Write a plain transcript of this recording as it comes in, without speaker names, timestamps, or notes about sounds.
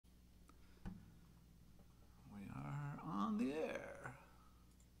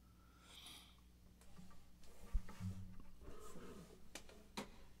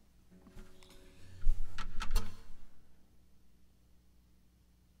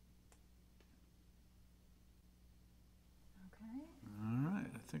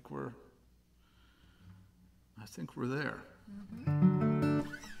think we're there. Mm-hmm.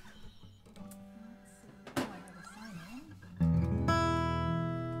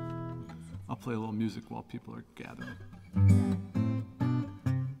 I'll play a little music while people are gathering.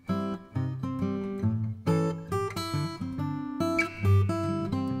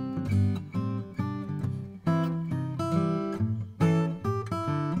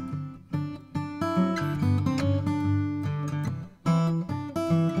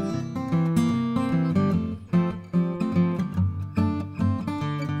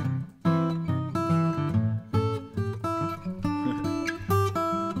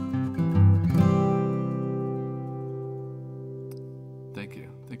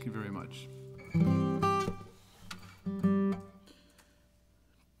 Thank you very much.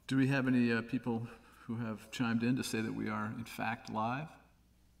 Do we have any people who have chimed in to say that we are, in fact, live?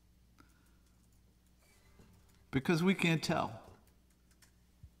 Because we can't tell.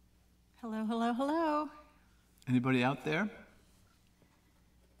 Hello, hello, hello. Anybody out there?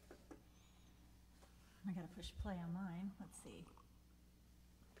 I gotta push play on mine. Let's see.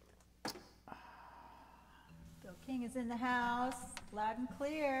 Bill King is in the house, loud and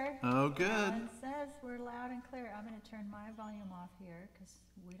clear. Oh, good. Alan says we're loud and clear. I'm gonna turn my volume off here because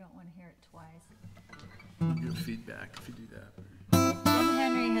we don't want to hear it twice. You get feedback if you do that. Jim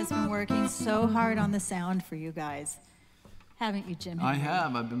Henry has been working so hard on the sound for you guys. Haven't you, Jim Henry? I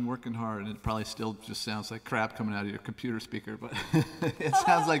have. I've been working hard, and it probably still just sounds like crap coming out of your computer speaker, but it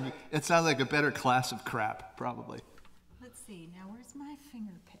sounds like a better class of crap, probably. Let's see. Now, where's my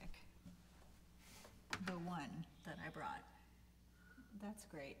finger pick? The one that I brought. That's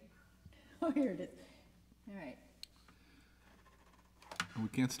great. Oh, here it is. All right. We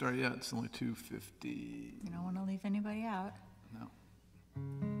can't start yet. It's only 2:50. You don't want to leave anybody out. No.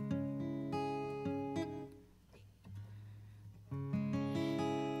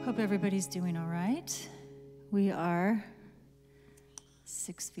 Hope everybody's doing all right. We are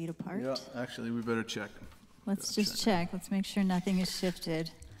 6 feet apart. Yeah, actually, we better check. Let's just check. Let's make sure nothing is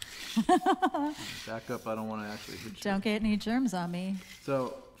shifted. Back up. I don't want to actually hit you. Don't get any germs on me.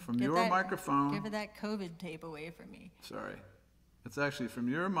 So, from your microphone. Give that COVID tape away from me. Sorry. It's actually from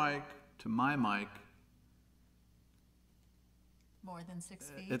your mic to my mic. More than 6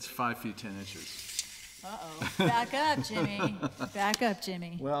 feet? It's 5 feet 10 inches. Uh-oh. Back up, Jimmy. Back up,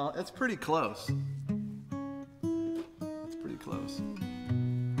 Jimmy. Well, it's pretty close. It's pretty close.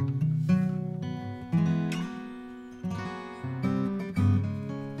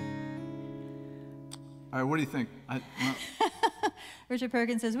 All right, what do you think? Richard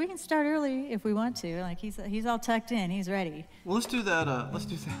Perkins says we can start early if we want to. Like he's all tucked in. He's ready. Well, let's do that. Let's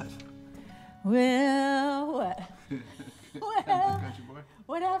do that. Well, what? Well, Country boy.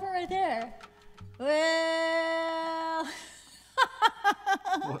 what happened right there? Well.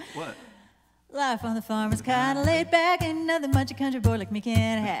 What? Life on the farm was kind of laid back, and nothing much a country boy like me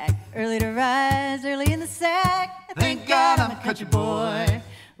can hack. Early to rise, early in the sack. Thank God I'm a country boy.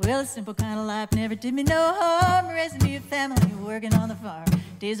 Well, a simple kind of life never did me no harm. Raising me a family, working on the farm.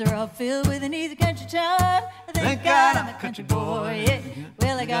 Days are all filled with an easy country charm. Thank God I'm a country boy. Yeah.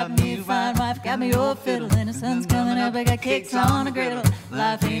 Well, I got me a fine wife, got me old fiddle, and the sun's coming up. I got cakes on the griddle.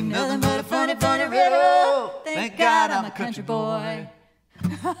 Life ain't nothing but a funny, funny riddle. Thank God I'm a country boy.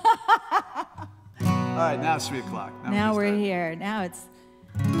 All right, now it's 3 o'clock. Now we're here. Now it's.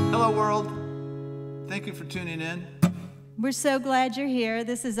 Hello, world. Thank you for tuning in. We're so glad you're here.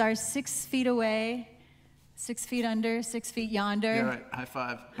 This is our 6 feet away, 6 feet under, 6 feet yonder. Yeah, right. High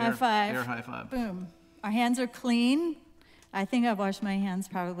five. High five. Air high five. Boom. Our hands are clean. I think I've washed my hands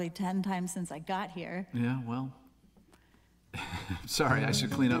probably 10 times since I got here. Yeah, well, sorry, I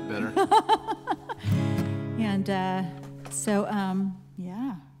should clean up better. And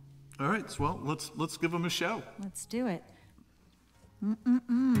yeah. All right, well, let's give them a show. Let's do it.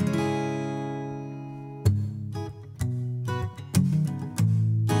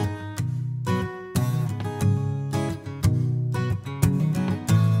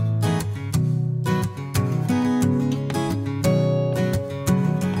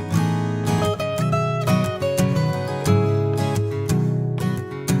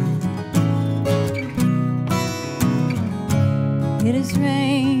 It is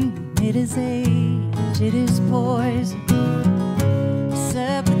rain, it is age, it is poison,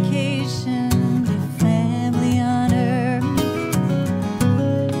 supplication to family on earth.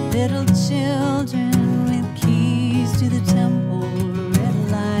 Little children with keys to the temple, red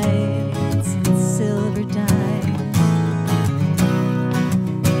lights and silver dimes.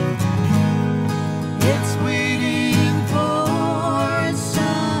 It's waiting for a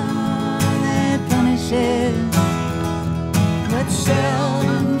sun that punishes but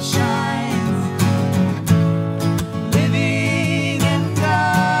seldom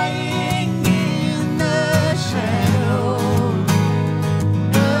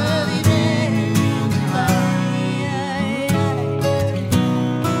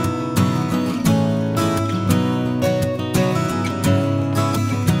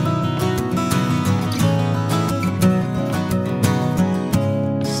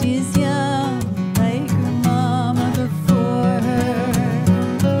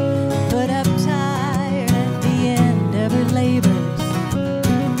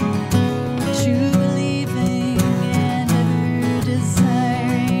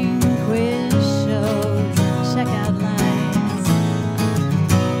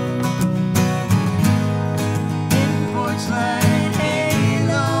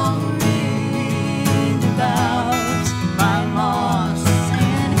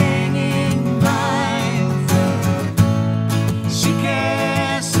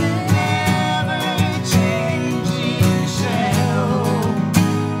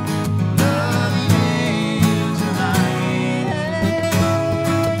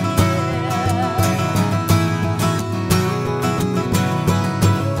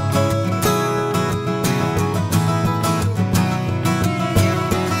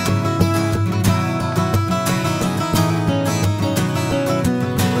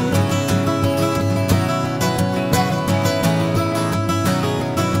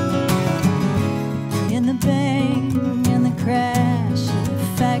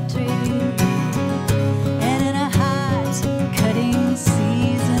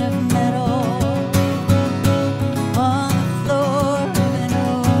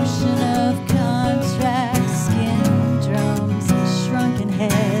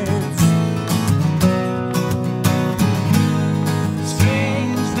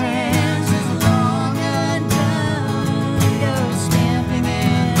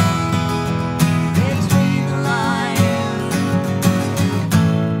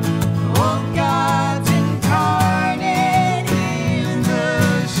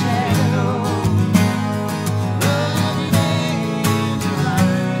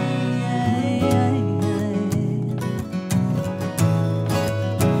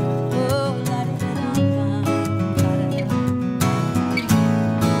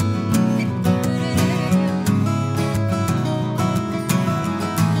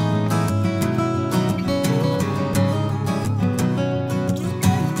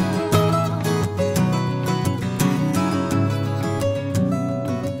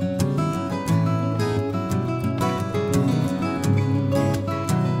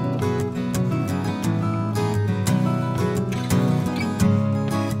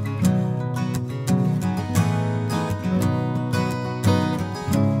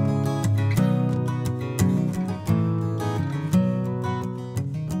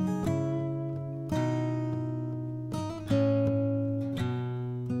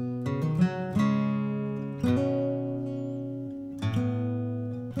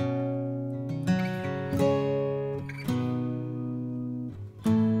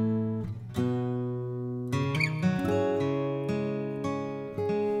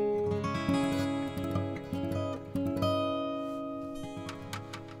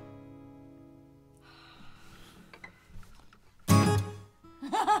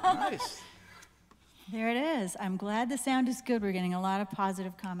Nice. There it is. I'm glad the sound is good. We're getting a lot of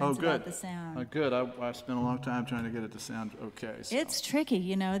positive comments about the sound. Good. I spent a long time trying to get it to sound okay. So. It's tricky,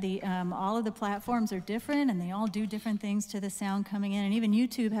 you know. All of the platforms are different, and they all do different things to the sound coming in. And even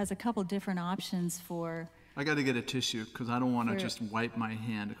YouTube has a couple different options for. I got to get a tissue because I don't want to just wipe my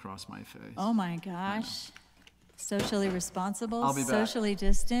hand across my face. Oh my gosh! Socially responsible, I'll be back. Socially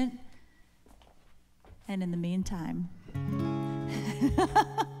distant, and in the meantime.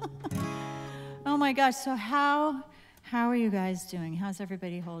 Oh my gosh, so how are you guys doing? How's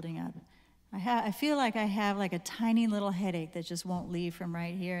everybody holding up? I feel like I have like a tiny little headache that just won't leave from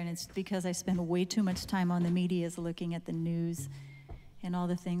right here, and it's because I spend way too much time on the medias looking at the news and all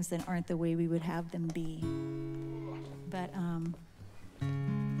the things that aren't the way we would have them be. But,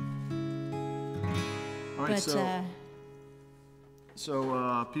 all right,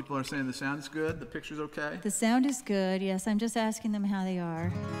 so people are saying the sound's good, the picture's okay? The sound is good, yes. I'm just asking them how they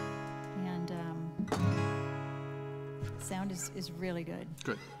are. And sound is really good.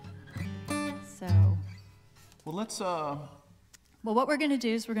 Good. So. Well, let's. Well, what we're going to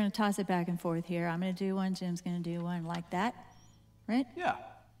do is we're going to toss it back and forth here. I'm going to do one, Jim's going to do one, like that, right? Yeah.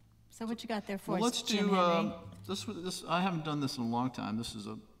 So what you got there for well, us, let's Jim do Henry? this. I haven't done this in a long time. This is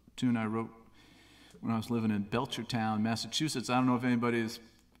a tune I wrote when I was living in Belchertown, Massachusetts. I don't know if anybody's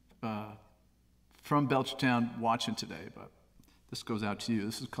from Belchertown watching today, but this goes out to you.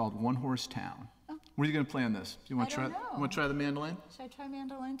 This is called One Horse Town. Oh. What are you going to play on this? Do you want to try? You want to try the mandolin? Should I try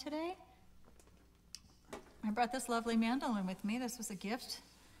mandolin today? I brought this lovely mandolin with me. This was a gift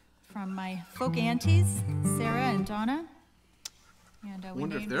from my folk aunties, Sarah and Donna. And I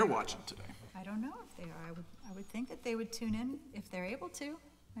wonder if they're watching today. I don't know if they are. I would think that they would tune in if they're able to.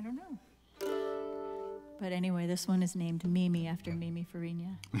 I don't know. But anyway, this one is named Mimi after Mimi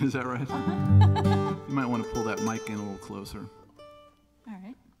Farina. Is that right? You might want to pull that mic in a little closer. All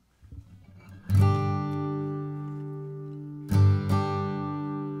right.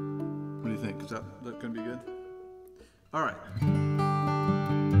 What do you think? Is that going to be good? All right.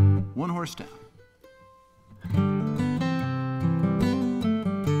 One Horse Town.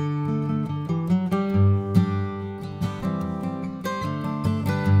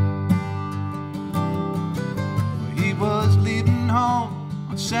 He was leaving home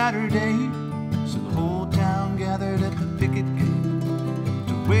on Saturday, so the whole town gathered at the picket gate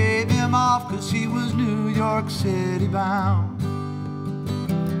to wave him off, 'cause he was New York City bound.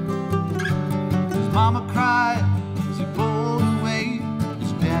 His mama cried as he pulled away.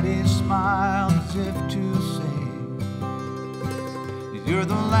 His daddy smiled as if to say, you're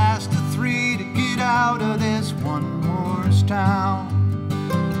the last of three to get out of this one-horse town.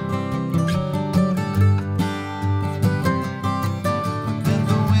 Then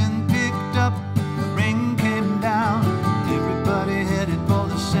the wind picked up, the rain came down. Everybody headed for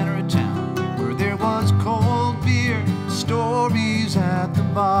the center of town, where there was cold beer, stories at the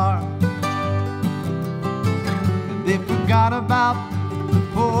bar. They forgot about the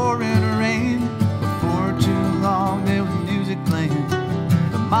pouring rain. Before too long there was music playing.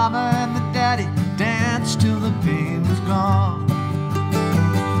 The mama and the daddy danced till the pain was gone.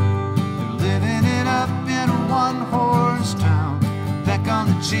 They're living it up in a one-horse town. Back on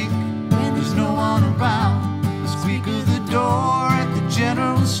the cheek when there's no one around. The squeak of the door at the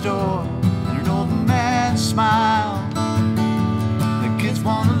general store, and an old man smiled. The kids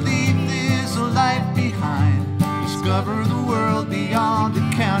want to leave this life behind, discover the world beyond the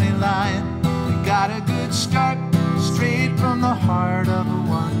county line. They got a good start straight from the heart of a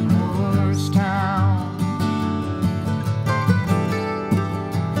one-horse town.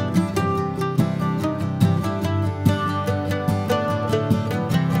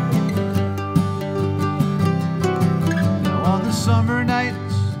 Now on the summer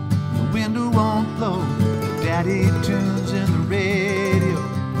nights the wind won't blow. Daddy tunes in the radio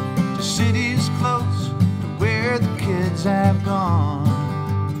to cities close where the kids have gone.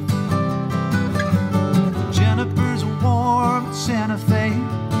 Jennifer's warm at Santa Fe.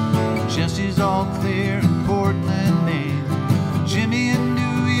 Jesse's all clear in Portland, Maine. Jimmy in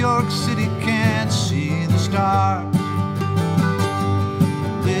New York City can't see the stars.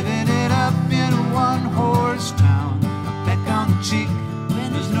 Living it up in a one-horse town. A peck on the cheek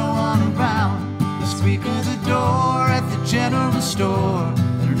when there's no one around. The squeak of the door at the general store,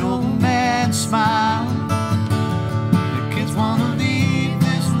 and an old man smiled. Want to leave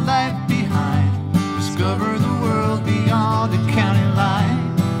this life behind, discover the world beyond the county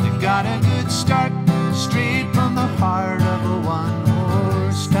line. They got a good start straight from the heart of a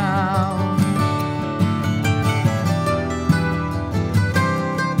one-horse town.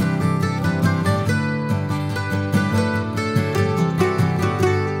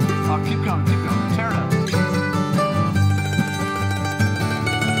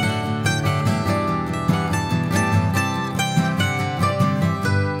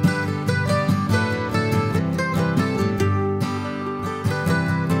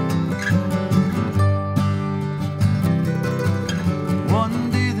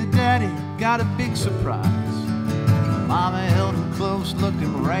 just looked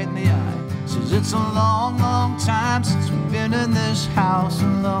him right in the eye. Says, it's a long, long time since we've been in this house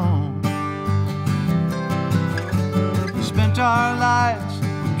alone. We spent our lives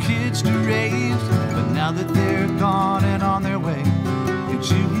with kids to raise, but now that they're gone and on their way, it's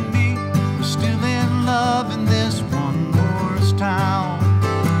you and me, we're still in love in this one-horse town.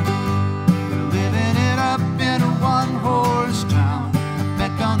 We're living it up in a one-horse town. A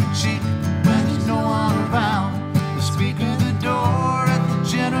peck on the cheek when there's no one around. The squeak of the door at the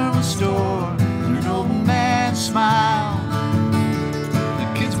general store, and an old man smile.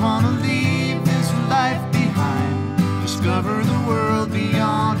 The kids want to leave this life behind, discover the world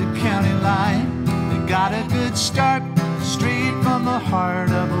beyond a county line. They got a good start straight from the heart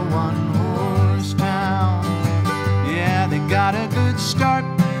of a one-horse town. Yeah, they got a good start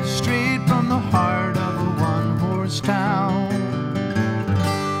straight from the heart of a one-horse town.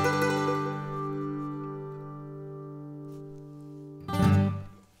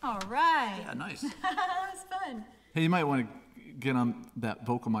 All right. Yeah, nice. That was fun. Hey, you might want to get on that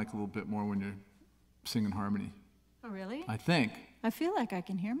vocal mic a little bit more when you're singing harmony. Oh, really? I think. I feel like I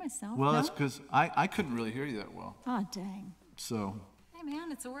can hear myself. Well, no? that's because I couldn't really hear you that well. Oh, dang. So. Hey,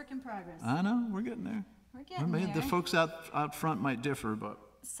 man, it's a work in progress. I know, we're getting there. We're getting Maybe there. the folks out front might differ, but.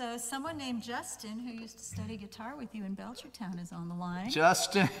 So someone named Justin, who used to study guitar with you in Belchertown, is on the line.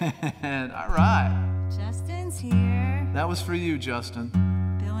 Justin, all right. Justin's here. That was for you, Justin.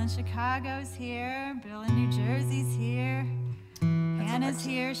 Bill in Chicago's here. Bill in New Jersey's here. Hannah's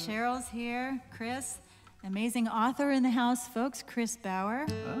here. Cheryl's here. Chris, amazing author in the house, folks. Chris Bauer.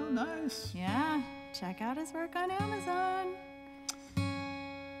 Oh, nice. Yeah, check out his work on Amazon.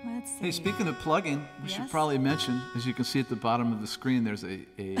 Let's see. Hey, speaking of plugging, we should Yes? probably mention, as you can see at the bottom of the screen, there's a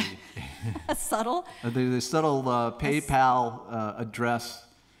Subtle. there's a subtle PayPal address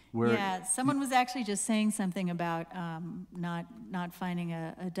where. Yeah, someone was actually just saying something about not finding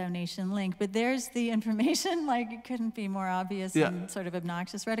a donation link, but there's the information. Like, it couldn't be more obvious and sort of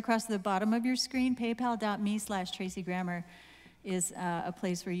obnoxious. Right across the bottom of your screen, paypal.me/Tracy Grammer is a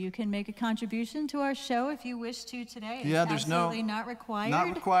place where you can make a contribution to our show if you wish to today. Yeah, It's there's absolutely not required.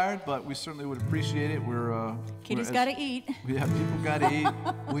 Not required, but we certainly would appreciate it. Kitty's got to eat. Yeah, people got to eat.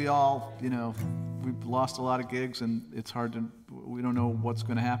 We all, we've lost a lot of gigs, and it's hard to. We don't know what's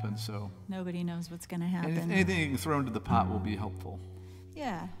going to happen, so. Nobody knows what's going to happen. Anything you can throw into the pot will be helpful.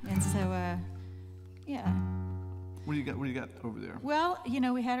 Yeah, and so, yeah. What do you got over there? Well,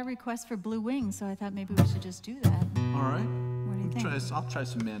 we had a request for Blue Wings, so I thought maybe we should just do that. All right. What do you think? I'll try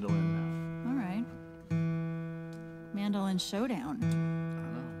some mandolin now. All right. Mandolin Showdown. I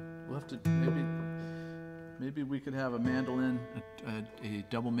don't know. We'll have to maybe we could have a mandolin, a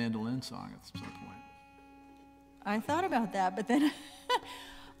double mandolin song at some point. I thought about that, but then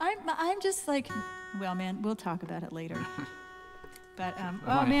I'm just like, well, man, we'll talk about it later. But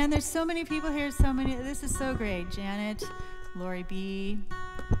oh man, there's so many people here. This is so great. Janet, Lori B.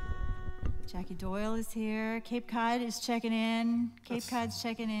 Jackie Doyle is here. Cape Cod is checking in. Cape Cod's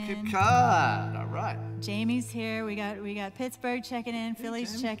checking in. Cape Cod, all right. Jamie's here. We got Pittsburgh checking in.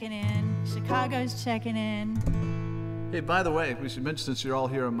 Philly's checking in. Chicago's checking in. Hey, by the way, we should mention, since you're all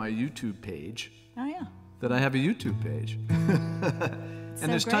here on my YouTube page, Oh yeah. that I have a YouTube page.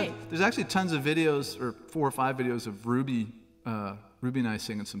 And So great. there's actually tons of videos, or 4 or 5 videos of Ruby and I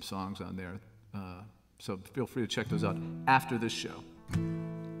singing some songs on there. So feel free to check those out after this show.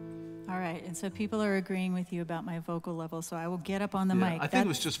 All right, and so people are agreeing with you about my vocal level, so I will get up on the mic. I think it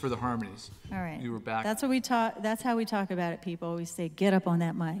was just for the harmonies. All right. You were back. That's what we talk. That's how we talk about it, people. We say, get up on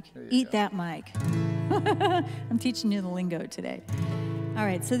that mic. Eat that mic. I'm teaching you the lingo today. All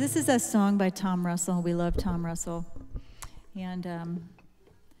right, so this is a song by Tom Russell. We love Tom Russell. And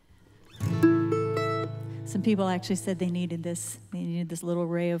some people actually said they needed this little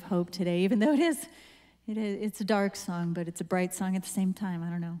ray of hope today, even though it's a dark song, but it's a bright song at the same time. I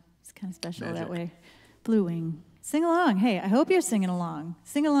don't know. It's kind of special Magic. that way. Blue Wing. Sing along. Hey, I hope you're singing along.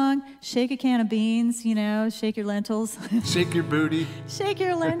 Sing along. Shake a can of beans, shake your lentils. Shake your booty. Shake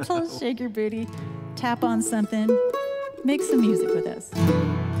your lentils, shake your booty. Tap on something. Make some music with us.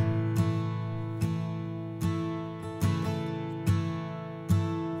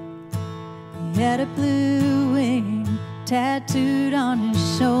 He had a blue wing tattooed on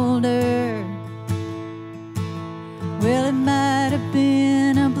his shoulder. Well, it might have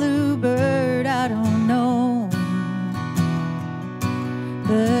been a bluebird, I don't know.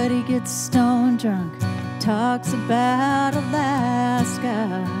 But he gets stone drunk, talks about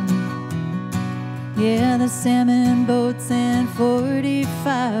Alaska. Yeah, the salmon boats and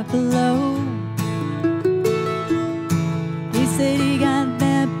 45 below. He said he got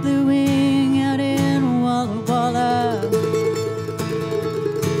that blue wing out in Walla Walla.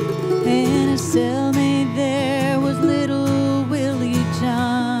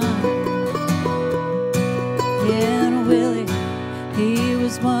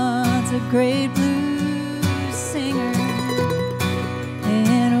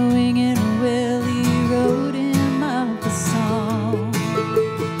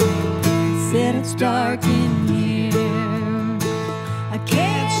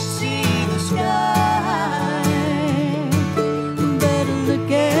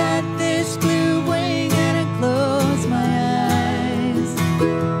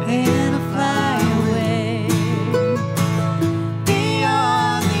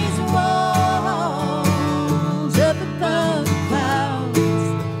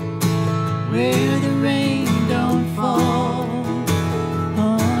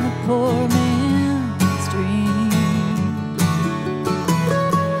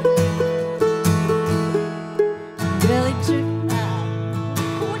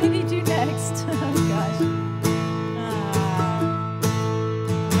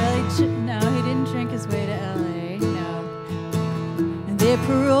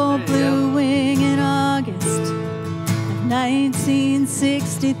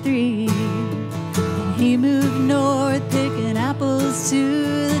 63. And he moved north picking apples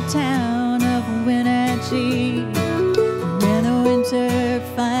to the town of Wenatchee. When the winter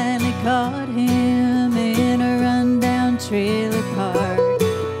finally caught him in a rundown trailer park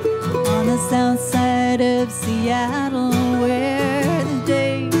on the south side of Seattle, where the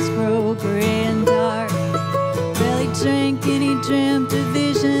days grow gray and dark. Well, he drank and he dreamt of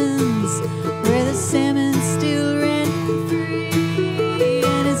visions where the salmon still ran free,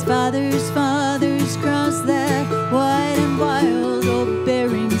 and his father's fathers crossed that wide and wild old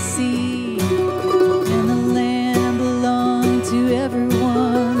Bering Sea. And the land belonged to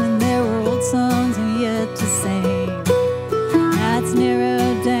everyone, and there were old songs yet to sing. That's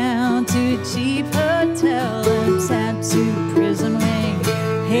narrowed down to a cheap hotel and tattooed prison wing.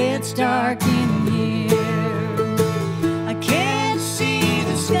 Hey, it's dark in here, I can't see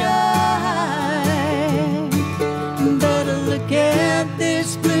the sky, but I look at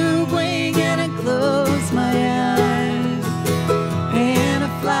this blue wing and I close my eyes and I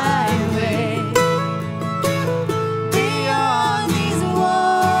fly away beyond these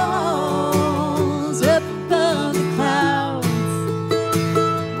walls, up above the clouds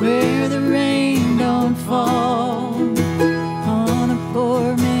where the rain don't fall on a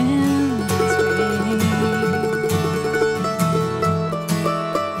poor man's grave.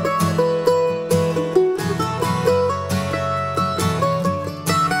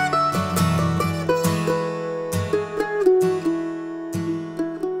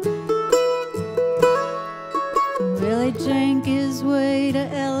 Well, he drank his way to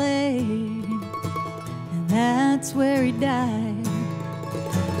LA, and that's where he died.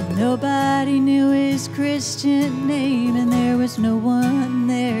 Nobody knew his Christian name, and there was no one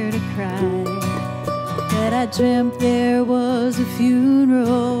there to cry. But I dreamt there was a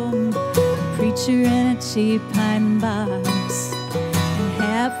funeral, a preacher in a cheap pine box. And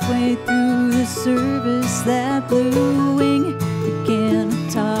halfway through the service, that blue wing began to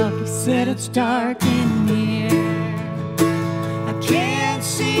talk. He said, it's dark in here, I can't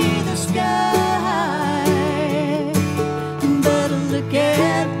see the sky, but I look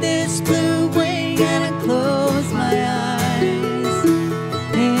at this blue wing and I close my eyes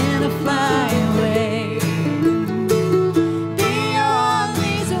and I fly away beyond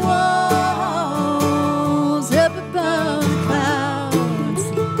these walls, up above the clouds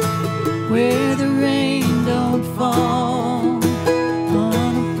where the rain don't fall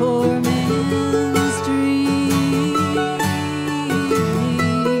on a poor man's dream,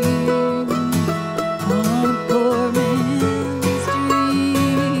 on a poor man's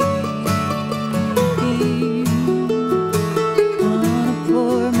dream, on a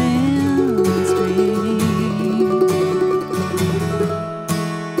poor man's dream.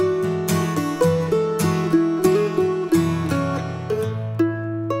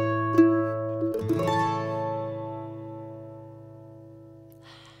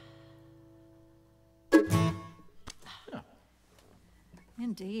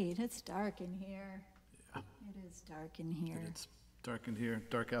 Indeed, it's dark in here. Yeah. It is dark in here. It's dark in here,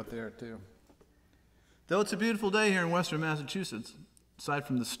 dark out there too. Though it's a beautiful day here in western Massachusetts, aside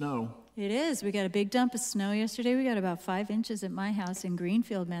from the snow. It is. We got a big dump of snow yesterday. We got about 5 inches at my house in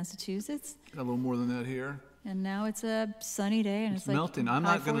Greenfield, Massachusetts. Got a little more than that here. And now it's a sunny day, and it's like melting. high I'm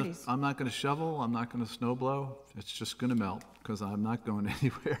not 40s. gonna shovel. I'm not gonna snow blow. It's just gonna melt because I'm not going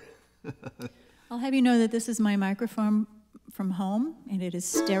anywhere. I'll have you know that this is my microphone from home, and it is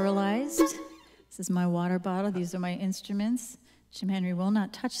sterilized. This is my water bottle. These are my instruments. Jim Henry will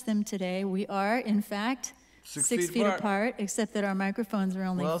not touch them today. We are, in fact, 6 feet apart, except that our microphones are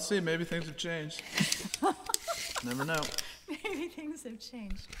only... Well, I'll see. Maybe things have changed. Never know. Maybe things have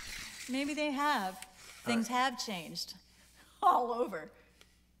changed. Maybe they have. Things have changed all over.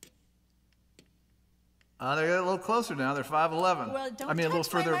 They're getting a little closer now. They're 5'11". Well, don't I mean, a little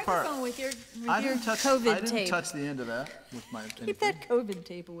touch further my apart. microphone with your I didn't COVID tape. touch the end of that with my. Keep that COVID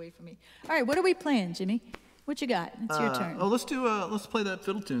tape away from me. All right, what are we playing, Jimmy? What you got? It's your turn. Oh, let's play that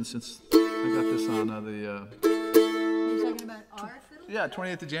fiddle tune since I got this on Are you talking about our fiddle? Yeah,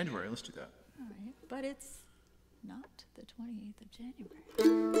 28th of January. Let's do that. All right, but it's not the 28th of January.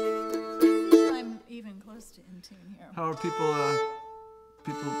 I'm even close to in tune here. How are people?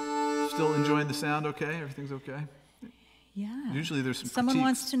 People still enjoying the sound? Okay, everything's okay. Yeah. Usually there's some. Someone critiques.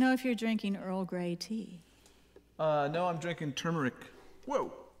 wants to know if you're drinking Earl Grey tea. No, I'm drinking turmeric.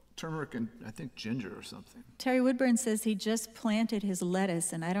 Whoa, turmeric and I think ginger or something. Terry Woodburn says he just planted his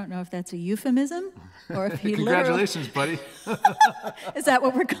lettuce, and I don't know if that's a euphemism or if he Congratulations, buddy. Is that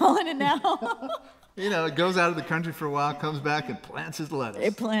what we're calling it now? You know, it goes out of the country for a while, comes back and plants his lettuce.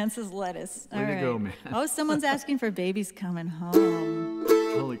 It plants his lettuce. Way to go, man. Oh, someone's asking for Baby's Coming Home.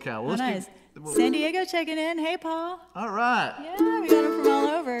 Holy cow. Well, Oh, nice. San Diego checking in. Hey, Paul. All right. Yeah, we got them from all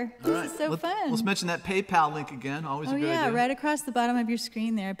over. All right. This is so fun. Let's mention that PayPal link again. Always a good idea. Right across the bottom of your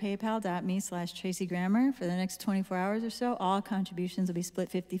screen there, paypal.me/Tracy Grammer. For the next 24 hours or so, all contributions will be split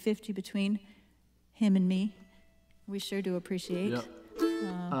 50-50 between him and me. We sure do appreciate. Yep.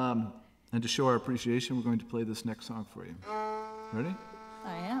 And to show our appreciation, we're going to play this next song for you. Ready?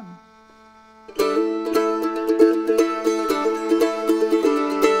 I am.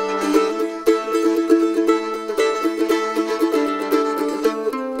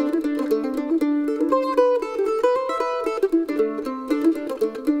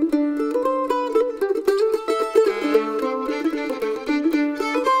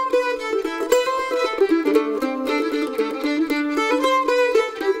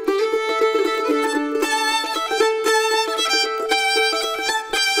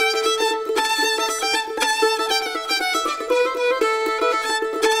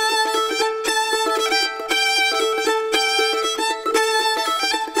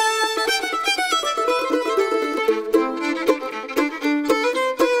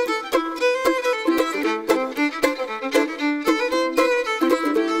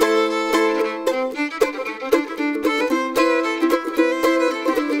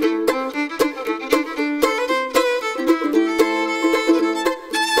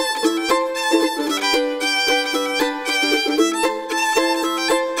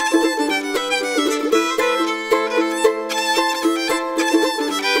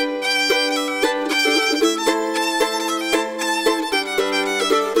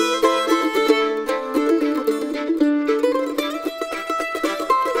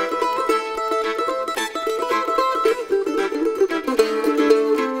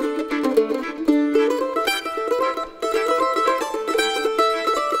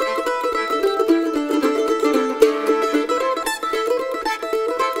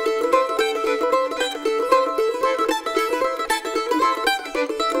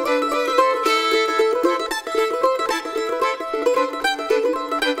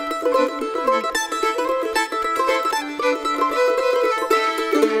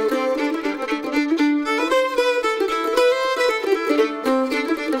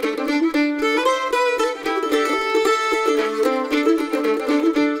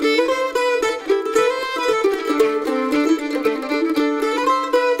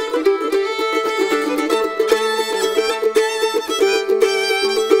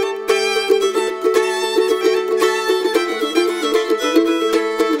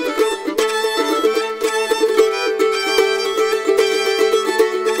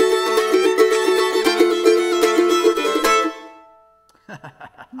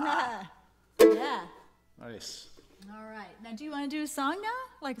 Yeah. Nice. All right. Now, do you want to do a song now?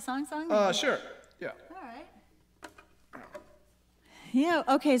 Like a song? Sure. Yeah. All right. Yeah,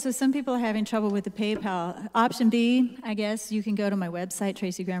 okay, so some people are having trouble with the PayPal. Option B, I guess, you can go to my website,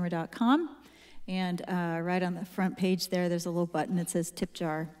 tracygrammer.com, and right on the front page there's a little button that says tip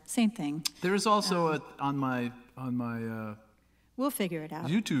jar. Same thing. There is also on my We'll figure it out.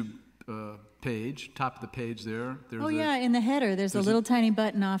 YouTube page, top of the page there. There's in the header, there's a little tiny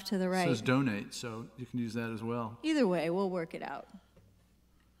button off to the right. It says donate, so you can use that as well. Either way, we'll work it out.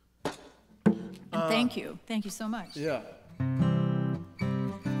 And thank you. Thank you so much. Yeah.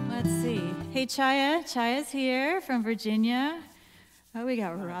 Let's see. Hey, Chaya. Chaya's here from Virginia. Oh, we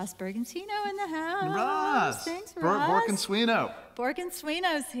got Ross Bergantino in the house. Ross. Thanks, Ross. Bork and Swino. Bork and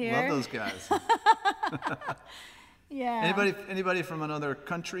Swino's here. Love those guys. Yeah. Anybody from another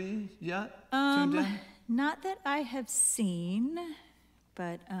country yet tuned in? Not that I have seen,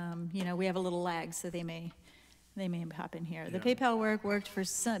 but we have a little lag, so they may pop in here. The PayPal worked for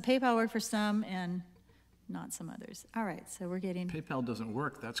some, and not some others. All right, so we're getting. PayPal doesn't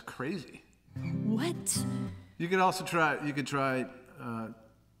work. That's crazy. What? You could also try. You could try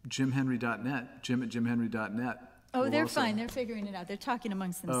jimhenry.net. Jim at jimhenry.net. Oh, they're fine. They're figuring it out. They're talking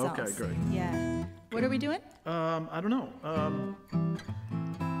amongst themselves. Oh, okay, great. Yeah. What are we doing? I don't know.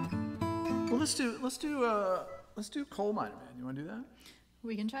 Well, let's do Coal Miner Man. You want to do that?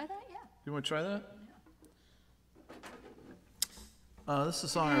 We can try that. Yeah. You want to try that? This is a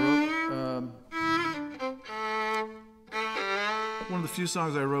song I wrote. One of the few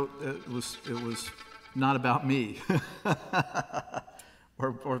songs I wrote. It was not about me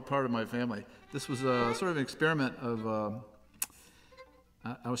or part of my family. This was sort of an experiment of.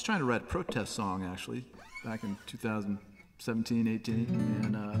 I was trying to write a protest song actually back in 2017, 18,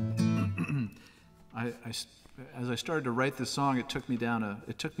 and as I started to write this song, it took me down a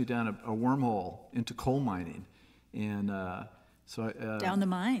wormhole into coal mining, and down the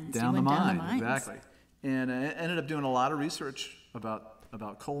mines. Down the mines, exactly. And I ended up doing a lot of research about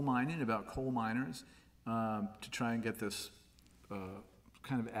about coal mining, about coal miners, to try and get this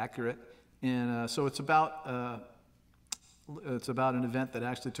kind of accurate. And so it's about an event that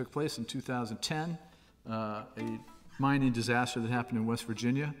actually took place in 2010, a mining disaster that happened in West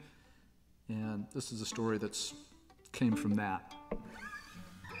Virginia. And this is a story that's came from that,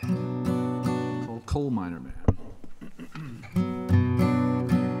 called Coal Miner Man.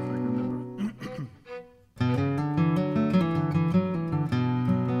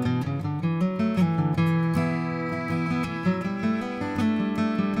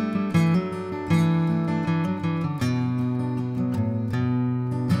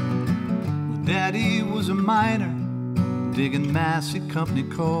 Daddy was a miner, digging Massey Company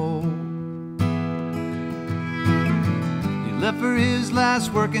coal. He left for his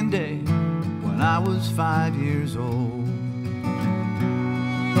last working day when I was 5 years old.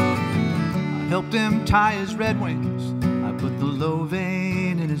 I helped him tie his Red Wings, I put the low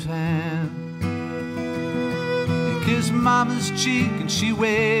vein in his hand. He kissed Mama's cheek and she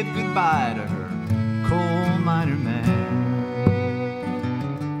waved goodbye to her coal miner man.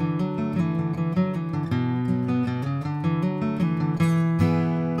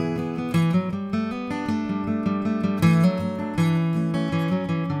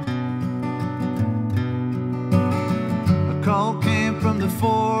 Call came from the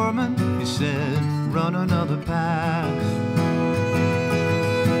foreman, he said, run another pass.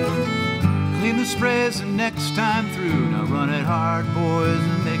 Clean the sprays and next time through, now run it hard, boys,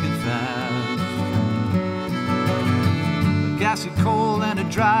 and make it fast. A gassy coal and a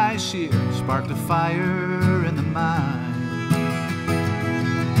dry shear sparked a fire in the mine.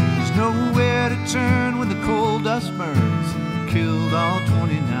 There's nowhere to turn when the coal dust burns, killed all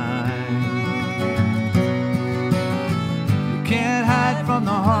 29. Can't hide from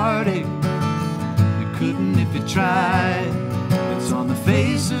the heartache, you couldn't if you tried. It's on the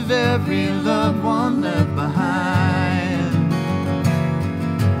face of every loved one left behind.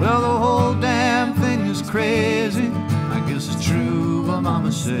 Well, the whole damn thing is crazy, I guess it's true what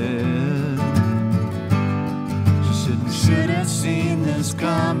Mama said. She said we should have seen this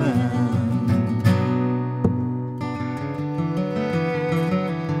coming.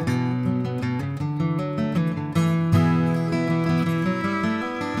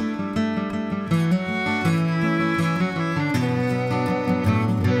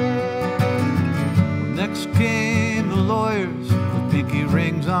 Came the lawyers with pinky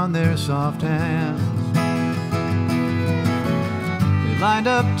rings on their soft hands. They lined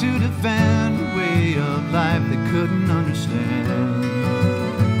up to defend a way of life they couldn't understand.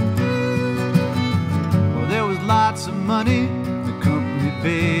 Well, there was lots of money the company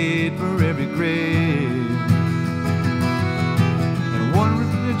paid for every grave. And one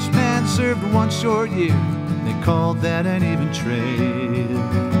rich man served 1 short year, they called that an even trade.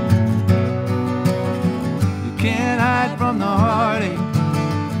 Can't hide from the heartache,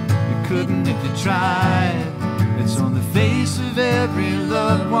 you couldn't if you tried. It's on the face of every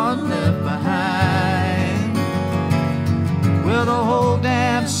loved one left behind. Well, the whole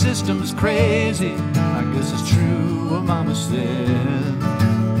damn system's crazy, I guess it's true what Mama said.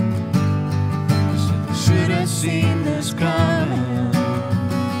 She should have seen this coming.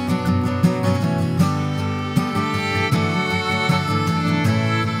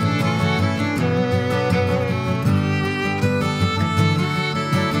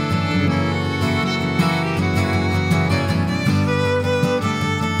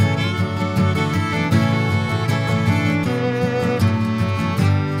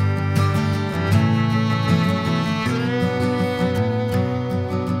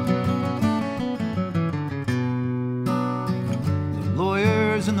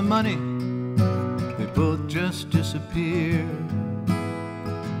 And the money, they both just disappeared.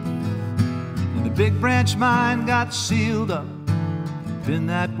 And the big branch mine got sealed up, been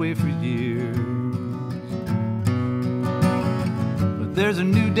that way for years. But there's a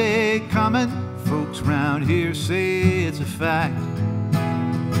new day coming, folks round here say it's a fact.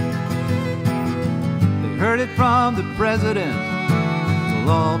 They heard it from the president, we'll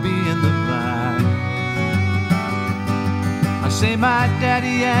all be in the black. I say my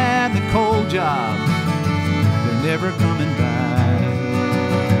daddy and the coal jobs, they're never coming back.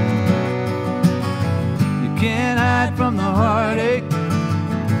 You can't hide from the heartache,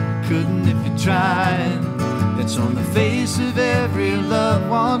 couldn't if you tried. It's on the face of every loved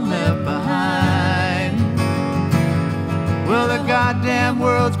one left behind. Well, the goddamn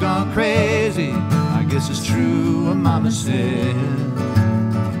world's gone crazy, I guess it's true what Mama said.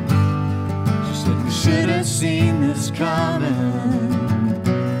 We should have seen this coming.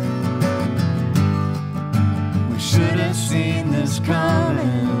 We should have have seen this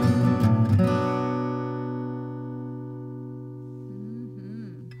coming.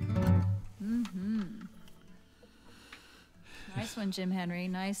 Nice one, Jim Henry.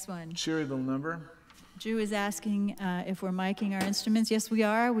 Nice one. Cheery little number. Drew is asking if we're miking our instruments. Yes, we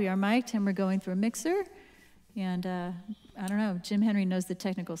are. We are mic'd, and we're going through a mixer. And I don't know. Jim Henry knows the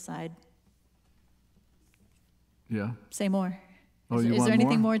technical side. Yeah. Say more. Oh, Is there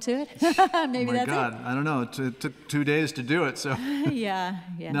anything more to it? Maybe oh my that's God. it. I don't know. It took 2 days to do it, so. Yeah.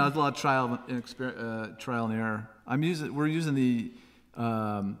 No, it's a lot of trial and error. We're using the,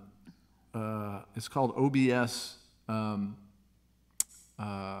 it's called OBS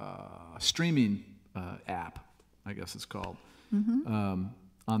streaming app, I guess it's called. Mm-hmm.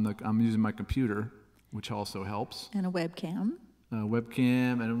 I'm using my computer, which also helps. And a webcam.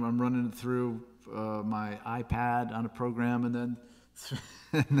 Webcam, and I'm running it through my iPad on a program, and then through.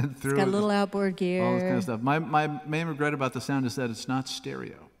 It's got a little outboard gear. All this kind of stuff. My main regret about the sound is that it's not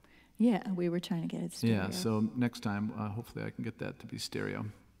stereo. Yeah, we were trying to get it stereo. Yeah, so next time, hopefully I can get that to be stereo.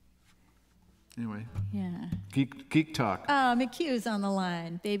 Anyway. Yeah. Geek talk. Oh, McHugh's on the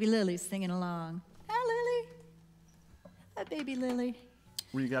line. Baby Lily's singing along. Hi, Lily. Hi, Baby Lily.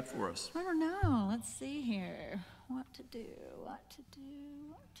 What do you got for us? I don't know. Let's see here. What to do.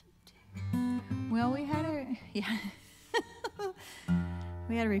 Well, we had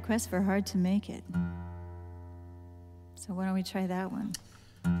a request for Hard to Make It. So why don't we try that one?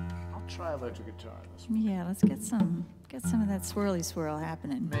 I'll try electric guitar. Yeah, let's get some of that swirly swirl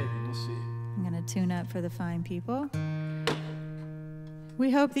happening. Maybe, we'll see. I'm going to tune up for the fine people.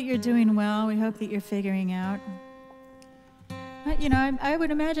 We hope that you're doing well. We hope that you're figuring out. You know, I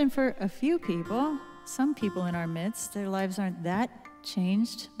would imagine for a few people, some people in our midst, their lives aren't that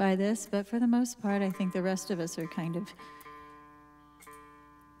changed by this, but for the most part, I think the rest of us are kind of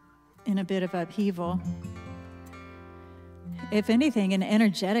in a bit of upheaval. If anything, an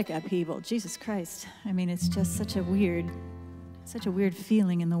energetic upheaval. Jesus Christ. I mean, it's just such a weird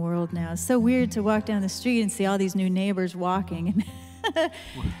feeling in the world now. It's so weird to walk down the street and see all these new neighbors walking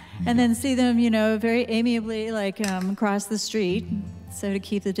and then see them, you know, very amiably, like, across the street, so to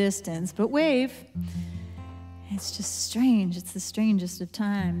keep the distance, but wave. It's just strange. It's the strangest of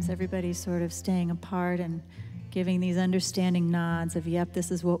times. Everybody's sort of staying apart and giving these understanding nods of, yep,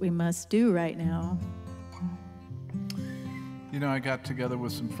 this is what we must do right now. You know, I got together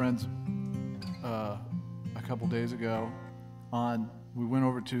with some friends a couple days ago. We went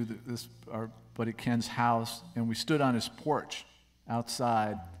over to our buddy Ken's house, and we stood on his porch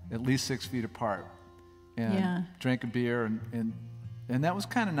outside, at least 6 feet apart, and drank a beer, and that was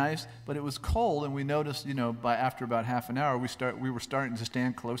kind of nice. But it was cold, and we noticed, you know, after about half an hour, we were starting to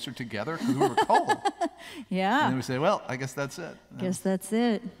stand closer together because we were cold. Yeah. And then we say, well, I guess that's it. Guess that's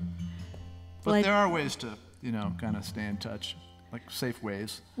it. But there are ways to, you know, kind of stay in touch, like safe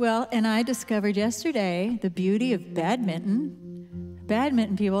ways. Well, and I discovered yesterday the beauty of badminton.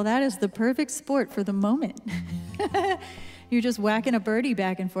 Badminton, people, that is the perfect sport for the moment. You're just whacking a birdie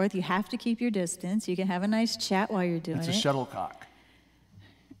back and forth. You have to keep your distance. You can have a nice chat while you're doing it. It's a shuttlecock.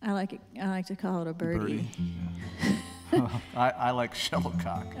 I like it. I like to call it a birdie. Yeah. I like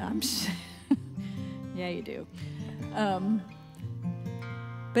shuttlecock. Yeah, you do.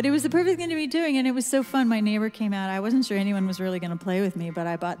 But it was the perfect thing to be doing, and it was so fun. My neighbor came out. I wasn't sure anyone was really going to play with me, but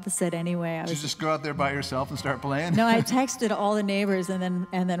I bought the set anyway. Did you just go out there by yourself and start playing? No, I texted all the neighbors, and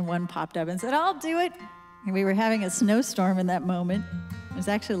then one popped up and said, "I'll do it." And we were having a snowstorm in that moment. There's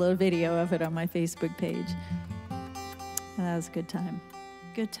actually a little video of it on my Facebook page. And that was a good time.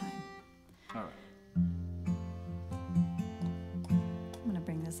 Good time. All right. I'm going to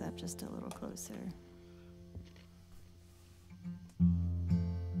bring this up just a little closer.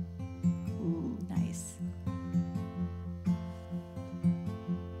 Ooh, nice.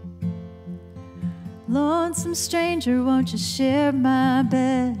 Lonesome stranger, won't you share my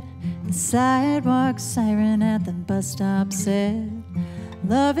bed? The sidewalk siren at the bus stop said,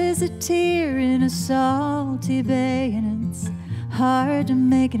 love is a tear in a salty bay, and it's hard to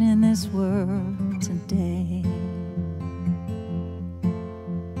make it in this world today.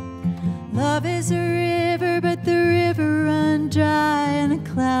 Love is a river, but the river run dry, and the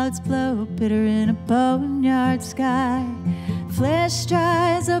clouds blow bitter in a boneyard sky. Flesh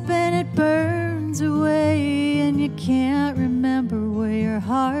dries up and it burns away, and you can't remember where your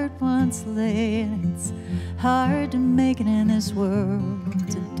heart once lay, and it's hard to make it in this world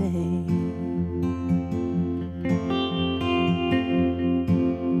today.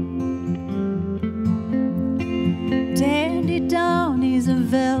 Dandy Dawn, he's a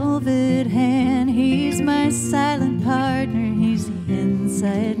velvet hand. He's my silent partner, he's the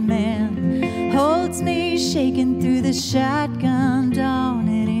inside man. Holds me, shaking through the shotgun dawn,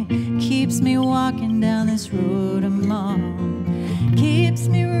 and he keeps me walking down this road I'm on. Keeps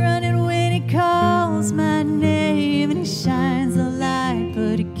me running when he calls my name, and he shines the light,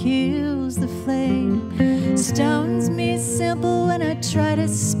 but he kills the flame. Stones me simple when I try to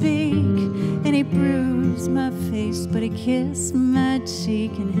speak, and he bruised my face, but he kissed my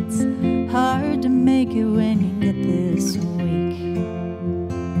cheek. And it's hard to make it when you get this weak.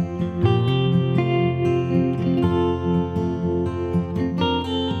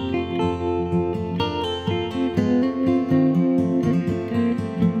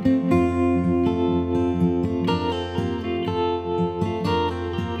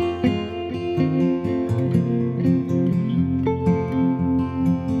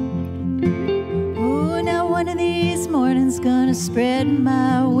 Gonna spread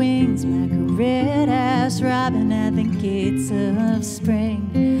my wings like a red-ass robin at the gates of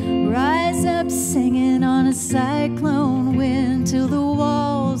spring. Rise up singing on a cyclone wind till the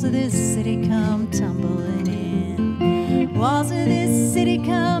walls of this city come tumbling in. Walls of this city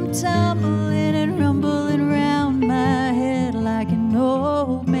come tumbling and rumbling round my head like an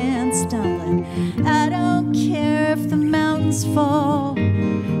old man stumbling. I don't care if the mountains fall,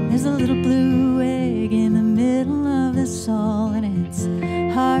 there's a little blue egg in the middle of this all, and it's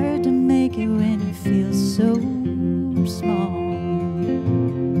hard to make it when you feel so small.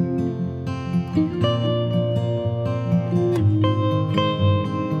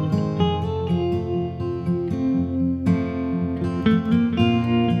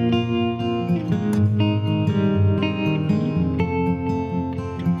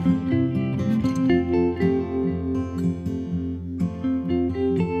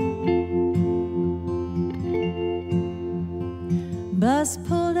 Bus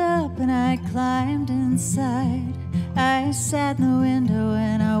pulled up and I climbed inside. I sat in the window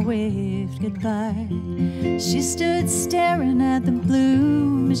and I waved goodbye. She stood staring at the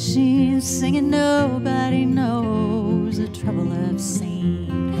blue machine, singing nobody knows the trouble I've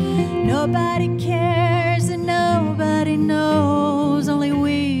seen. Nobody cares and nobody knows, only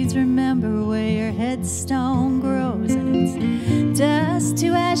weeds remember where your headstone grows. And it's dust to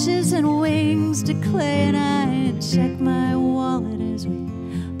ashes and wings to clay, and I check my wallet as we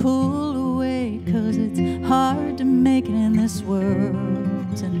pull away, 'cause it's hard to make it in this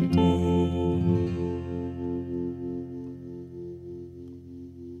world today.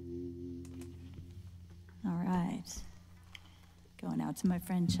 All right. Going out to my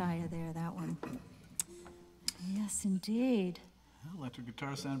friend Chaya there, that one. Yes, indeed. Electric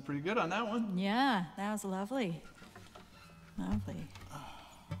guitar sounded pretty good on that one. Yeah, that was lovely. Lovely.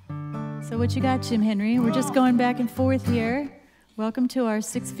 So what you got, Jim Henry? We're just going back and forth here. Welcome to our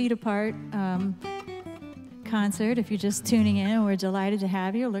 6 Feet Apart concert. If you're just tuning in, we're delighted to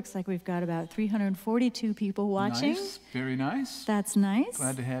have you. It looks like we've got about 342 people watching. Nice, very nice. That's nice.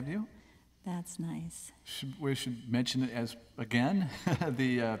 Glad to have you. That's nice. We should mention it as, again,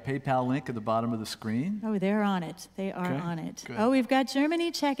 the PayPal link at the bottom of the screen. Oh, they're on it. They are Okay, on it. good. Oh, we've got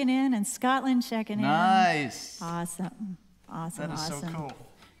Germany checking in and Scotland checking in. Nice. Awesome. Awesome, That is awesome. so cool.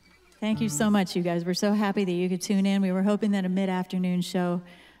 Thank you so much, you guys. We're so happy that you could tune in. We were hoping that a mid-afternoon show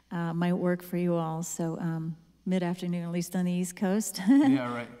might work for you all. So mid-afternoon, at least on the East Coast.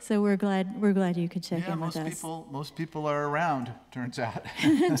 Yeah, right. So we're glad you could check Yeah, in with us. most people are around, turns out.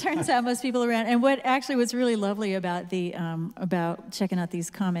 Turns out most people around. And what's really lovely about about checking out these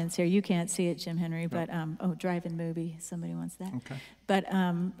comments here, you can't see it, Jim Henry, but drive-in movie, somebody wants that. Okay. But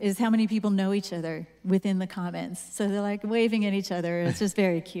is how many people know each other within the comments. So they're like waving at each other. It's just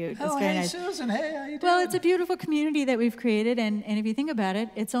very cute. It's very nice. Susan, hey, how you doing? Well, it's a beautiful community that we've created, and if you think about it,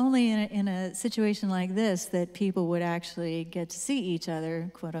 it's only in a situation like this that people would actually get to see each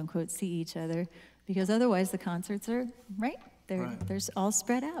other, quote unquote, see each other, because otherwise the concerts are, right? They're all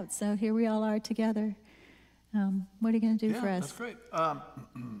spread out. So here we all are together. What are you going to do for us? That's great. I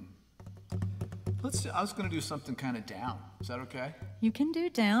was going to do something kind of down. Is that okay? You can do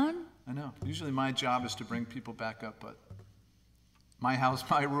down. I know. Usually my job is to bring people back up, but my house,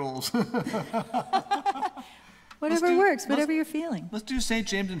 my rules. Whatever works, whatever you're feeling. Let's do St.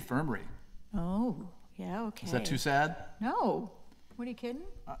 James Infirmary. Oh, yeah, okay. Is that too sad? No. What are you kidding?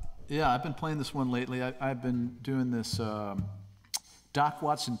 Yeah, I've been playing this one lately. I've been doing this Doc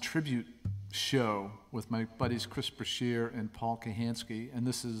Watson tribute show with my buddies Chris Brashear and Paul Kahansky, and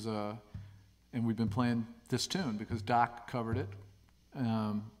this is, and we've been playing this tune because Doc covered it.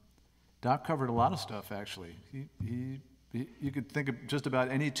 Doc covered a lot of stuff, actually. You could think of just about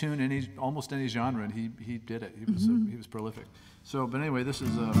any tune, almost any genre, and he did it. He was prolific. So, but anyway, this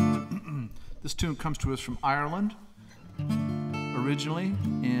is this tune comes to us from Ireland, originally,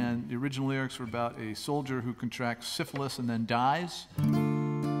 and the original lyrics were about a soldier who contracts syphilis and then dies.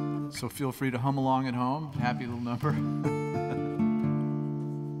 So feel free to hum along at home. Happy little number.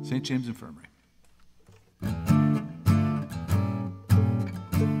 St. James Infirmary.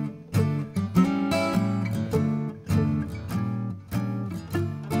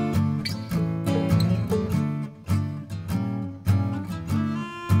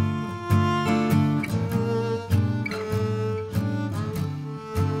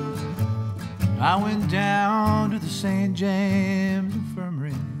 I went down to the St. James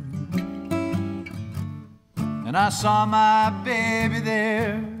Infirmary, and I saw my baby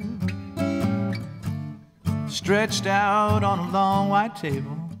there, stretched out on a long white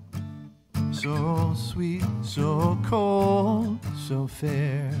table, so sweet, so cold, so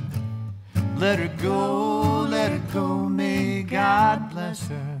fair. Let her go, may God bless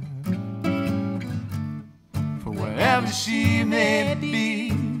her, for wherever she may be,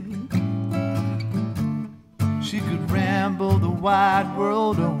 she could ramble the wide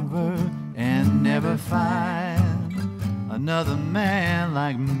world over and never find another man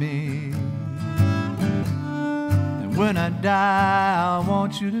like me. And when I die, I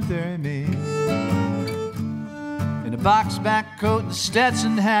want you to bury me in a box-back coat and a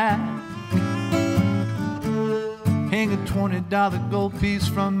Stetson hat. Hang a $20 gold piece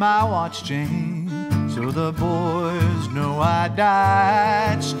from my watch chain, so the boys know I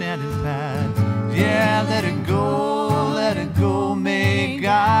died standing pat. Yeah, let it go, may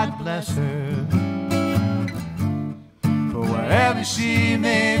God bless her, for wherever she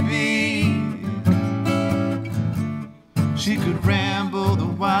may be, she could ramble the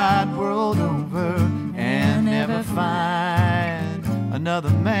wide world over and never find another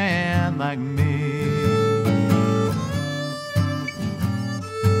man like me.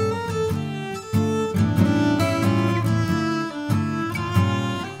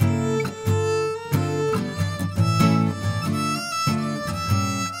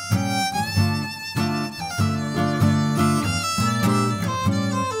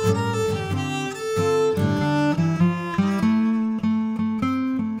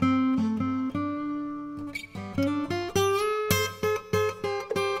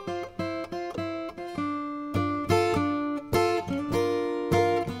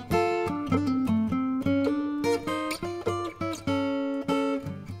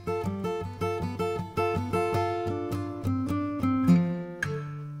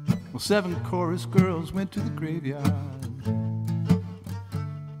 Well, 7 chorus girls went to the graveyard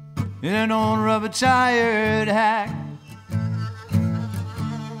in an old rubber-tired hack.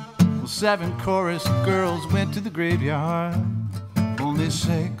 Well, 7 chorus girls went to the graveyard. Only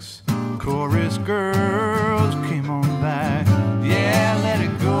 6 chorus girls came on back. Yeah, let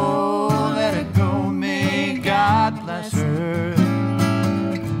it go, may God bless her,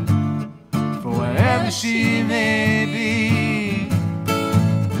 for wherever she may be,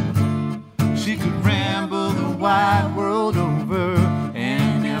 she could ramble the wide world over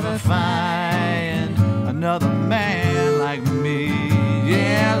and never find another man like me.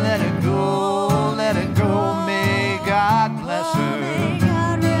 Yeah, let it go, may God bless her, May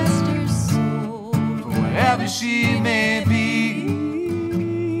God rest her soul, for wherever she may be,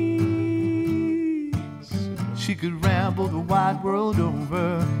 she could ramble the wide world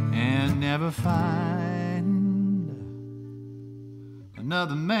over and never find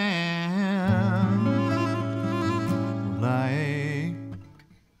another man like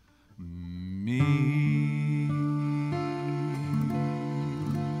me.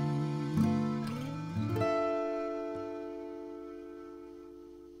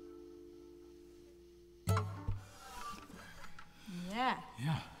 Yeah,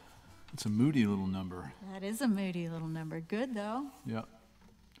 Yeah, it's a moody little number. that is a moody little number. Good, though. Yeah.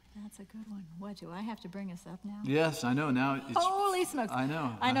 That's a good one. What, do I have to bring us up now? Yes, I know. Now it's. Holy smokes. I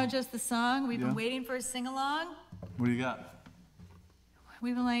know. I know just the song. We've Yeah. been waiting for a sing-along. What do you got?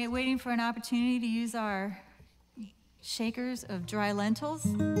 We've been waiting for an opportunity to use our shakers of dry lentils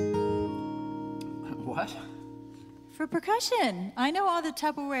What? for percussion. I know all the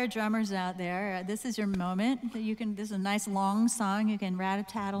Tupperware drummers out there. This is your moment that you can. This is a nice long song you can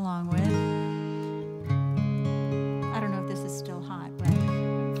rat-a-tat along with. I don't know if this is still hot, but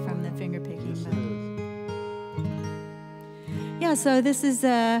from the finger picking. Yes, but. it is. Yeah, so this is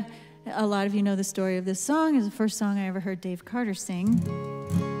a lot of you know the story of this song. It's the first song I ever heard Dave Carter sing.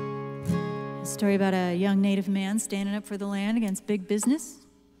 A story about a young Native man standing up for the land against big business.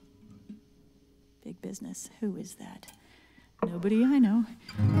 Big business. Who is that? Nobody I know.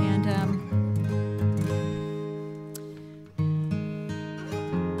 And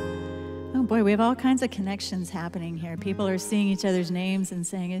oh boy, Boy, we have all kinds of connections happening here. People are seeing each other's names and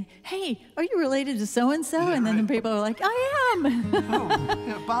saying, hey, are you related to so-and-so? Yeah, and then right. people are like, I am. Oh,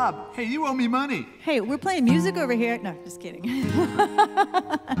 yeah, Bob, hey, you owe me money. Hey, we're playing music over here. No, just kidding.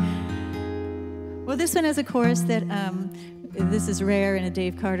 Well, this one has a chorus that, this is rare in a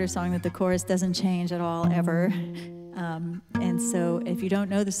Dave Carter song that the chorus doesn't change at all, ever. And so if you don't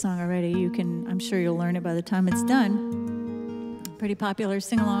know the song already, I'm sure you'll learn it by the time it's done. Pretty popular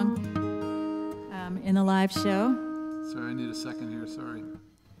sing-along in the live show. Sorry, I need a second here, sorry.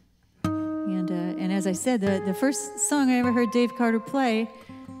 And as I said, the first song I ever heard Dave Carter play,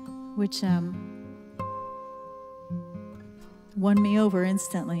 which won me over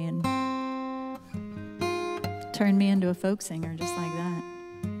instantly and turned me into a folk singer just like that.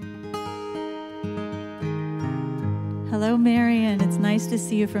 Hello, Marion. It's nice to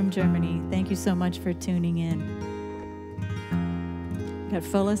see you from Germany. Thank you so much for tuning in. Got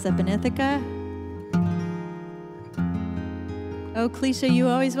Folis up in Ithaca. Oh, Clecia, you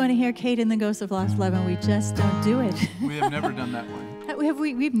always want to hear Kate and the Ghost of Lost Love, and we just don't do it. We have never done that one.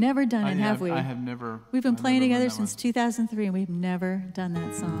 We've never done it, have we? I have never. We've been playing together that since one. 2003, and we've never done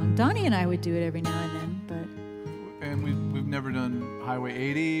that song. Donnie and I would do it every now and then, but... And we've never done Highway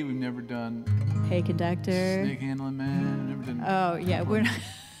 80. We've never done Hey, Conductor. Snake Handling Man. We've never done. Oh, yeah, we're not...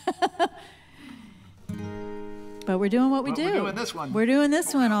 But we're doing what we do. We're doing this one. We're doing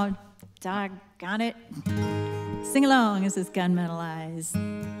this one. Oh, doggone it. Sing along as this Gunmetal Eyes.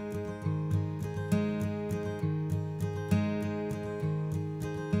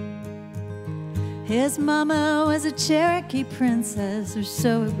 His mama was a Cherokee princess, or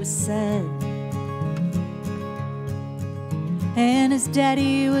so it was said. And his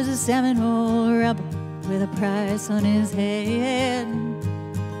daddy was a Seminole rebel with a price on his head.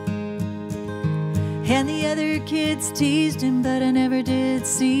 And the other kids teased him, but I never did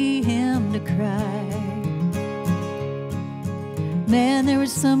see him to cry. Man, there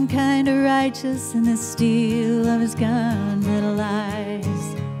was some kind of righteous in the steel of his gunmetal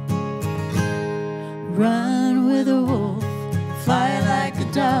eyes. Run with a wolf, fly like a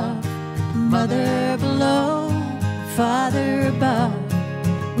dove, mother below, father above.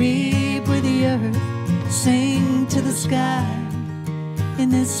 Weep with the earth, sing to the sky,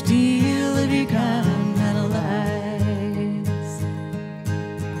 in the steel of your gunmetal eyes.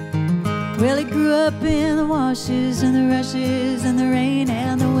 Well, he grew up in the washes and the rushes and the rain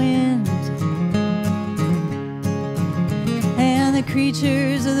and the wind, and the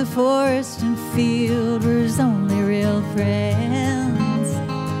creatures of the forest and field were his only real friends.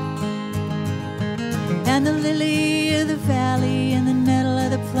 And the lily of the valley and the nettle of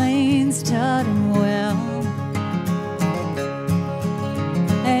the plains taught him well.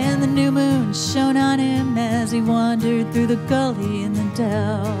 And the new moon shone on him as he wandered through the gully in the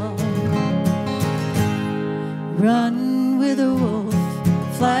dell. Run with a wolf,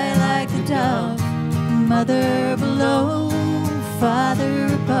 fly like the dove, mother below, father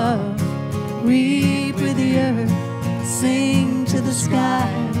above. Weep with the earth, sing to the sky,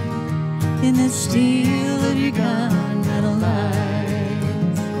 in the steel of your gunmetal eyes.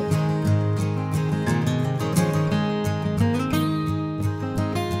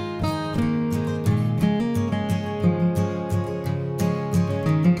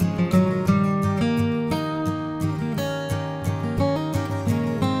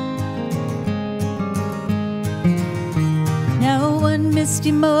 Now one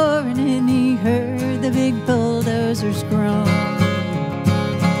misty morning he heard the big bulldozers groan,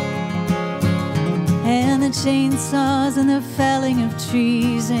 and the chainsaws and the felling of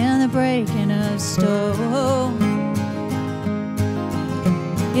trees and the breaking of stone.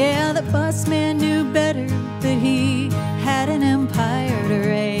 Yeah, the boss man knew better, but he had an empire to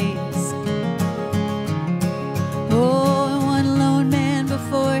raise. Oh, and one lone man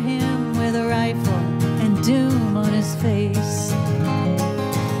before him with a rifle and doom on his face.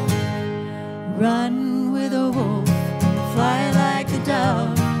 Run with a wolf, fly like the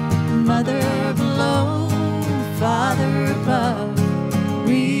dove, mother below, father above.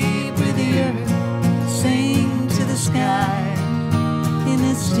 Weep with the earth, sing to the sky, in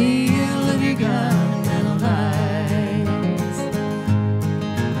the steel of your gunmetal eyes.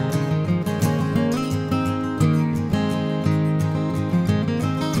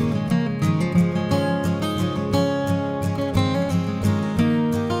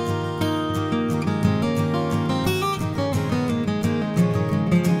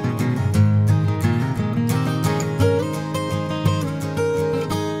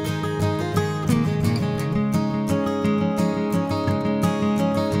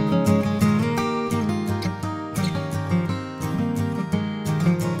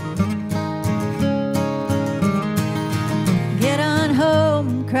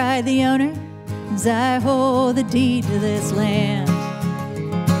 by the owner, as I hold the deed to this land.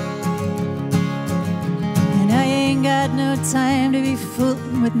 And I ain't got no time to be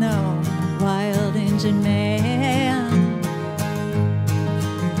fooling with no wild Injun man.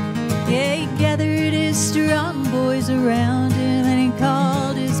 Yeah, he gathered his strong boys around him and he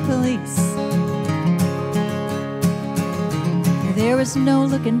called his police. There was no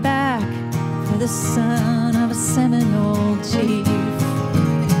looking back for the son of a Seminole chief.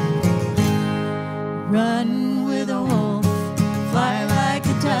 Run with a wolf, fly like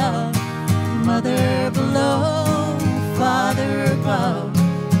a dove, mother below, father above,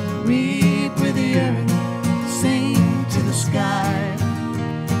 reap with the earth, sing to the sky,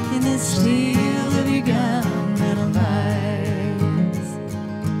 in the steel of your gunmetal eyes.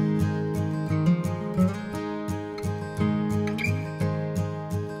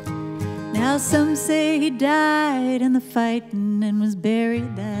 Now some say he died in the fighting and was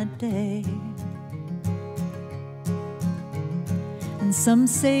buried that day. And some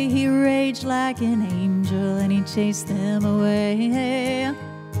say he raged like an angel and he chased them away.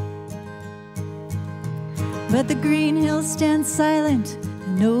 But the green hills stand silent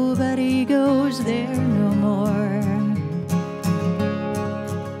and nobody goes there no more.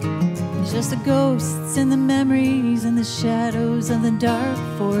 Just the ghosts and the memories and the shadows of the dark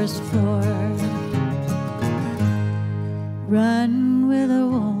forest floor. Run with a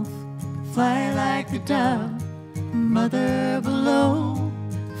wolf, fly like a dove, mother below,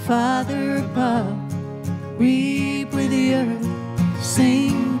 father above, reap with the earth,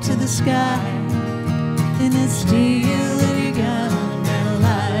 sing to the sky, in the steel of your gunmetal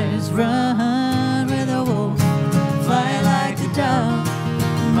eyes. Run with a wolf, fly like a dove,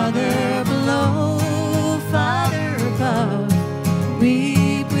 mother below, father above,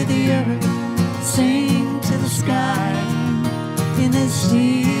 reap with the earth, sing to the sky, in the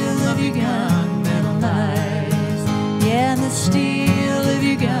steel of your gunmetal eyes. Yeah, in the steel of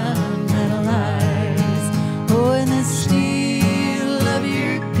your gunmetal eyes. Oh, in the steel of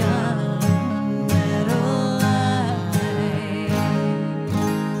your gunmetal eyes.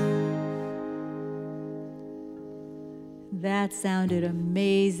 That sounded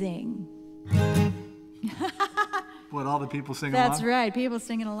amazing. What, all the people singing That's along? right, people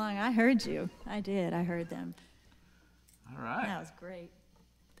singing along. I heard you. I did. I heard them. All right. That was great.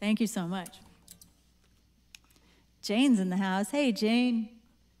 Thank you so much. Jane's in the house. Hey, Jane.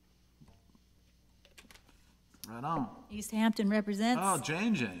 Right on. East Hampton represents. Oh,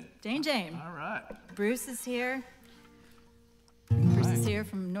 Jane. Jane. All right. Bruce is here. Bruce is here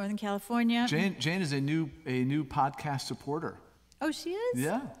from Northern California. Jane is a new podcast supporter. Oh, she is?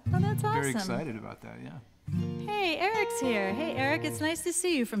 Yeah. Oh, that's awesome. Very excited about that, yeah. Hey, Eric's here. Hey, Eric, it's nice to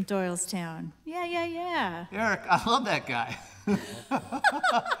see you from Doylestown. Yeah. Eric, I love that guy.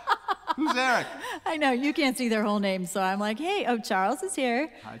 Who's Eric? I know, you can't see their whole names, so I'm like, hey, oh, Charles is here.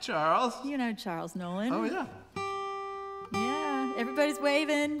 Hi, Charles. You know Charles Nolan. Oh, yeah. Yeah, everybody's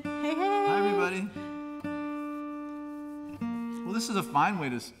waving. Hey. Hi, everybody. Well, this is a fine way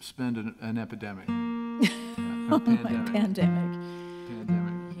to spend an epidemic. Pandemic.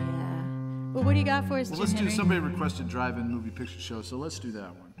 Yeah. Well, what do you got for us, Well, Jim let's do, Henry? somebody requested drive-in movie picture show, so let's do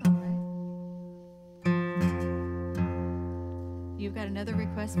that one. All right. You've got another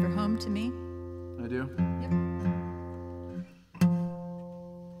request for Home to Me? I do? Yep.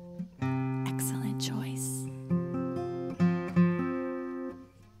 Excellent choice.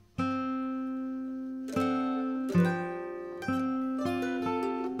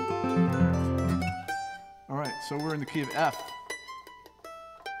 All right, so we're in the key of F.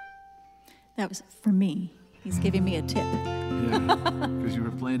 That was for me. He's giving me a tip. Yeah, because you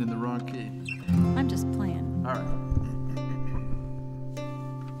were playing in the wrong key. I'm just playing. All right.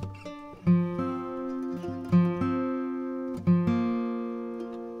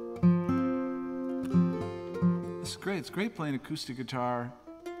 It's great. It's great playing acoustic guitar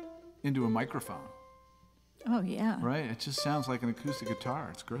into a microphone, Oh, yeah. right? It just sounds like an acoustic guitar.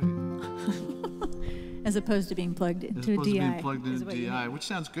 It's great. As opposed to being plugged As into a opposed to DI. being plugged is into what you DI, mean. which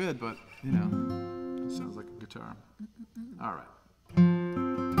sounds good, but, you know, it sounds like a guitar. All right.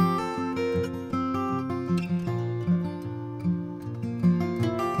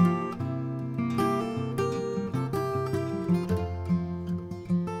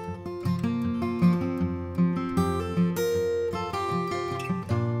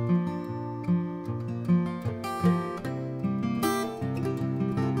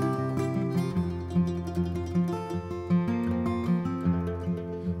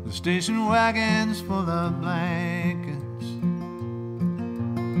 The station wagon's full of blankets,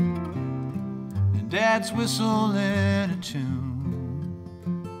 and Dad's whistling a tune.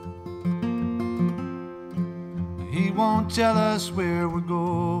 he won't tell us where we're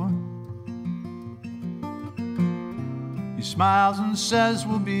going. He smiles and says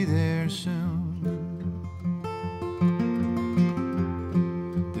we'll be there soon.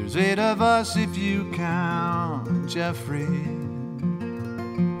 There's 8 of us if you count Jeffrey.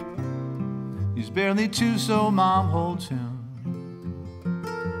 He's barely 2, so Mom holds him.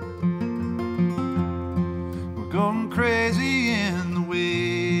 We're going crazy in the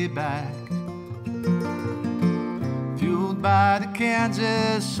way back, fueled by the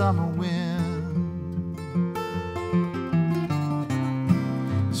Kansas summer wind.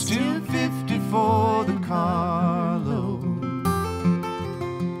 It's 250 for the carload.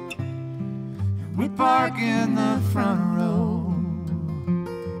 We park in the front row.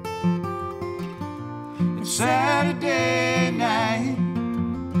 It's Saturday night.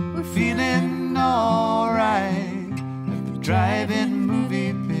 We're feeling alright at the drive-in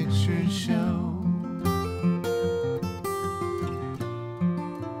movie picture show.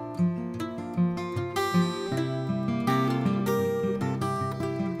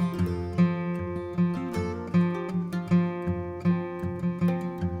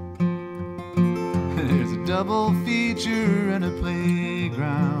 There's a double feature and a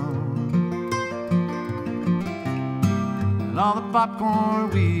playground, and all the popcorn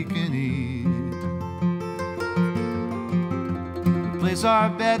we can eat. We place our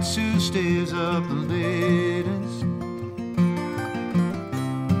bets who stays up the latest,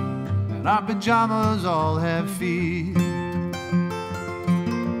 and our pajamas all have feet.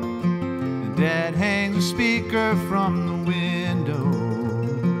 And Dad hangs a speaker from the window.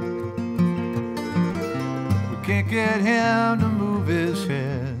 Can't get him to move his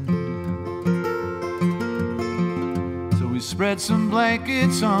head, so we spread some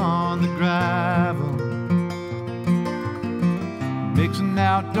blankets on the gravel, makes an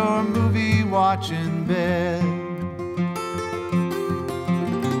outdoor movie watching bed.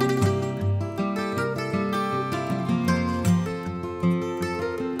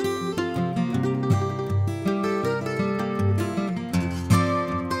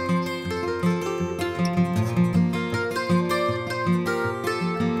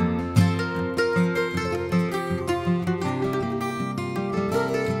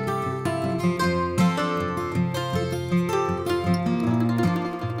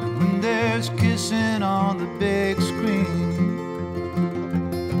 Kissing on the big screen,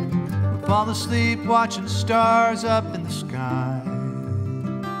 we fall asleep watching stars up in the sky.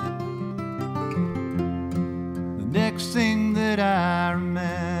 The next thing that I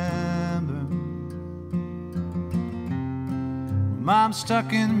remember, Mom's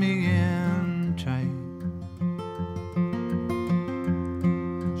tucking me in tight.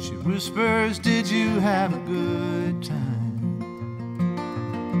 She whispers, "Did you have a good time?"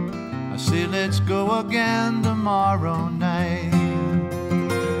 I say, "Let's go again tomorrow night."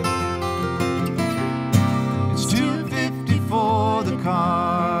 It's 250 for the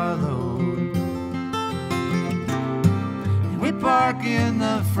carload, and we park in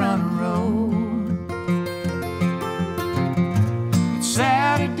the front row. It's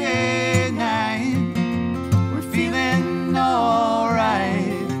Saturday night. We're feeling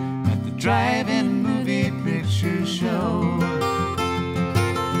alright at the drive-in movie picture show.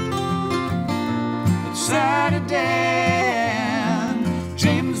 Saturday and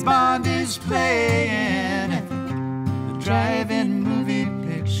James Bond is playing at the drive-in movie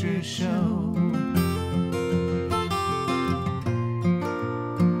picture show.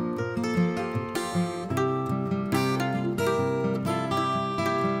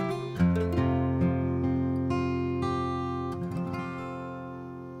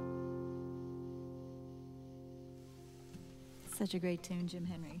 Such a great tune, Jim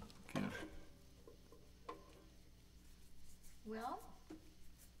Henry. Yeah. Well,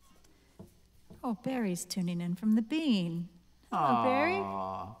 oh, Barry's tuning in from the Bean. Hello, Barry.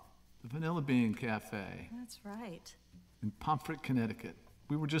 The Vanilla Bean Cafe That's right. in Pomfret, Connecticut.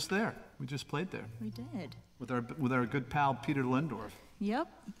 We were just there. We just played there We did. with our good pal Peter Lindorf Yep.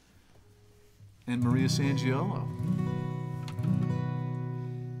 and Maria Sangiolo.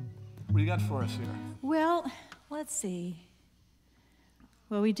 What do you got for us here? Well, let's see.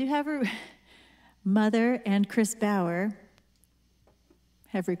 Well, we do have her mother and Chris Bauer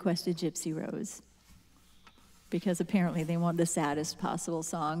have requested Gypsy Rose because apparently they want the saddest possible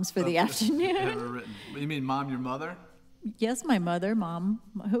songs for the afternoon. Ever written. You mean Mom, your mother? Yes, my mother, Mom.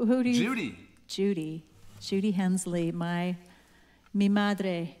 Who do you? Judy. Judy Hensley, mi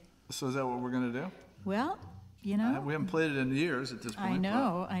madre. So is that what we're going to do? Well, you know. We haven't played it in years at this point.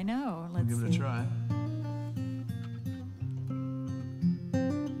 I know. We'll Let's give it see. a try.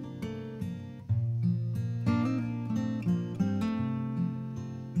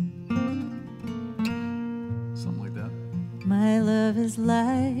 My love is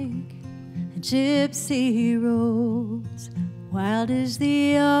like a gypsy rose, wild is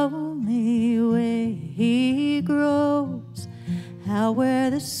the only way he grows. Out where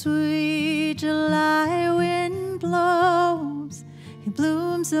the sweet July wind blows, he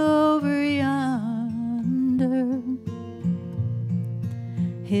blooms over yonder.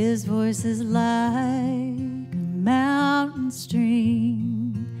 His voice is like a mountain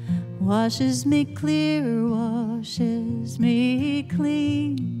stream, washes me clear, washes me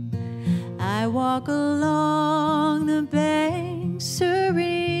clean. I walk along the bank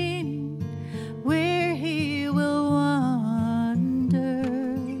serene, where he will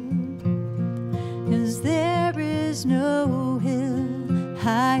wander. 'Cause there is no hill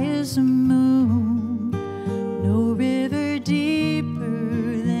high as the moon, no river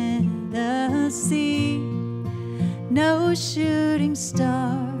deeper than the sea, no shooting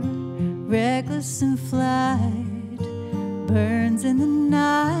star reckless in flight burns in the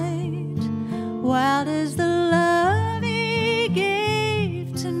night, wild as the love he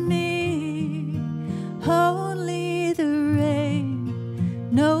gave to me. Only the rain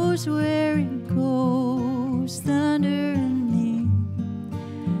knows where it goes, thunder and me,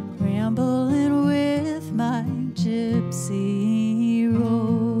 rambling with my gypsy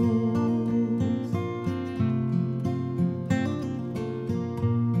rose.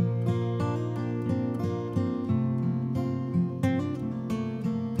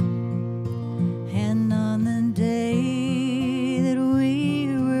 And on the day that we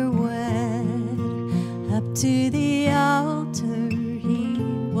were wed, up to the altar he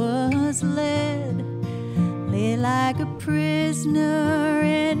was led, lay like a prisoner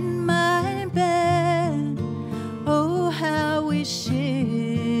in my bed. Oh, how we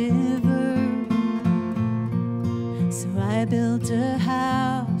shivered. So I built a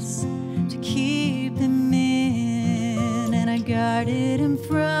house to keep him in, and I guarded him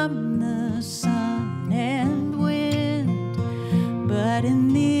from the sun and wind. But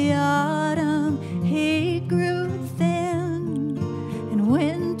in the autumn he grew thin, in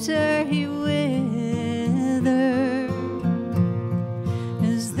winter he withered.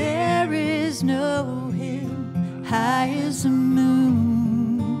 As there is no hill high as the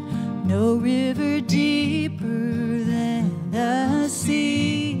moon, no river deeper than the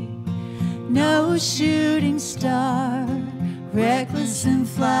sea, no shooting star reckless in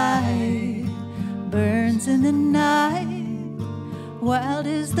flight burns in the night, wild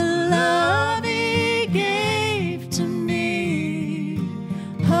is the love he gave to me.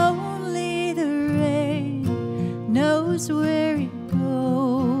 Only the rain knows where it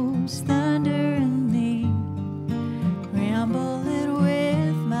goes, thunder and me, rambling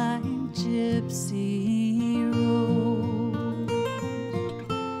with my gypsy rose.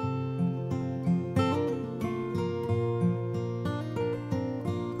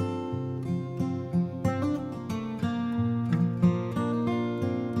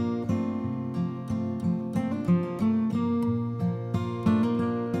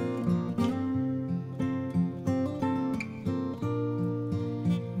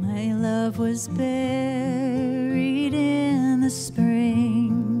 My love was buried in the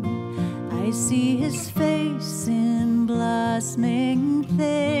spring. I see his face in blossoming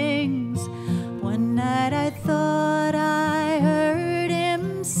things. One night I thought I heard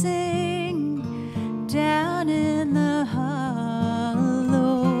him sing down in the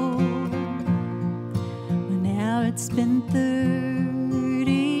hollow. Well, now it's been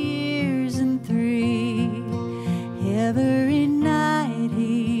 30 years and 3. Every night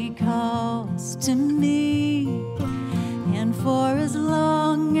he calls to me, and for as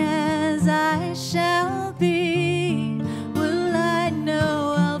long as I shall be, will I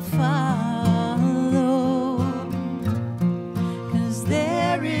know I'll follow. 'Cause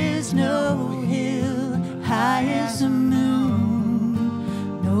there is no hill high as the moon,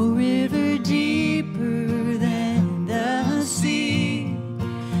 no river deeper than the sea,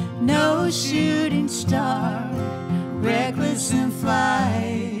 no shooting star reckless in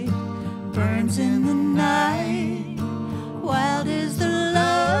flight burns in the night, wild is the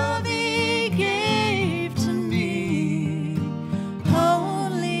love he gave to me.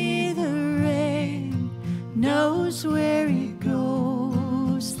 Only the rain knows where it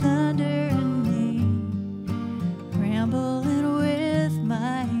goes, thunder and me, rambling with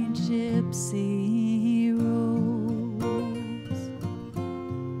my gypsy rose.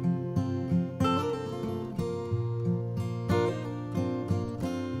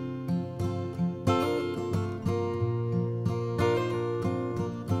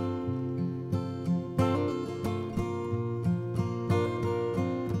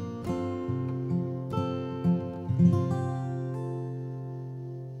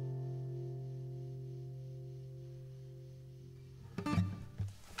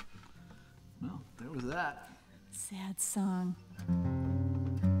 that. Sad song.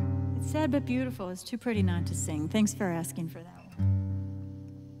 It's sad but beautiful. It's too pretty not to sing. Thanks for asking for that one.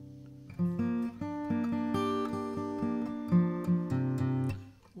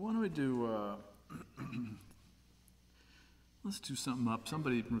 Why don't we do, let's do something up.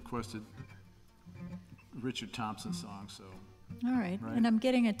 Somebody requested Richard Thompson song, so. All right. And I'm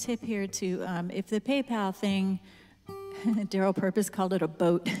getting a tip here to, if the PayPal thing, Daryl Purpose called it a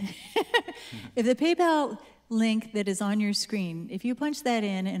boat. If the PayPal link that is on your screen, if you punch that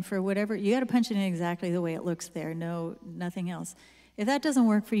in, and for whatever, you got to punch it in exactly the way it looks there, nothing else. If that doesn't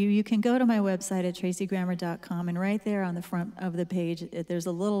work for you, you can go to my website at tracygrammer.com, and right there on the front of the page, there's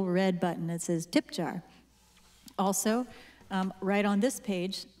a little red button that says tip jar. Also, right on this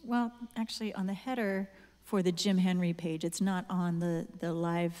page, well, actually on the header for the Jim Henry page, it's not on the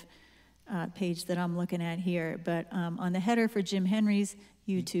live page that I'm looking at here, but on the header for Jim Henry's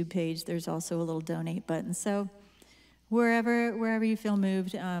YouTube page, there's also a little donate button. So wherever you feel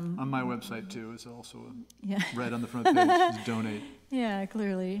moved. On my website too, it's also yeah. right on the front page, is donate. Yeah,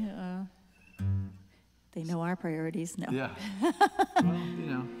 clearly. They know our priorities. No. Yeah. Well, you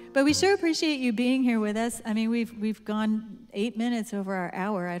know. But we sure appreciate you being here with us. I mean, we've gone 8 minutes over our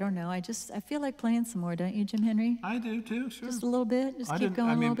hour. I don't know. I feel like playing some more, don't you, Jim Henry? I do too, sure. Just a little bit. Just keep going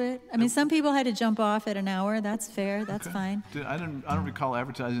a a little bit. I mean, some people had to jump off at an hour. That's fair. That's fine. I don't recall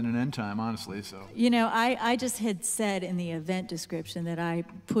advertising an end time, honestly. So. You know, I just had said in the event description that I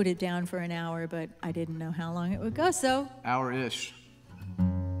put it down for an hour, but I didn't know how long it would go. So. Hour-ish.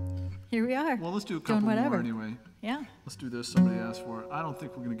 Here we are. Well, let's do a couple more anyway. Yeah. Let's do this. Somebody asked for it. I don't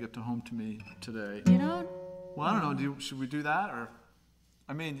think we're going to get to Home to Me today. You know? Well, I don't know. Should we do that? Or,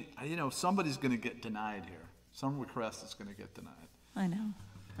 I mean, you know, somebody's going to get denied here. Some request is going to get denied. I know.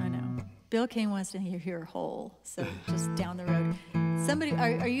 Bill Kane wants to hear whole, so just down the road. Somebody,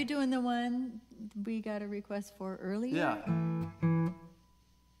 are you doing the one we got a request for earlier? Yeah.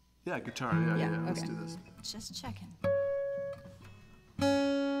 Yeah, guitar. Yeah. Okay. Let's do this. Just checking. All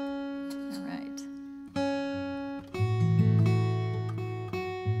right.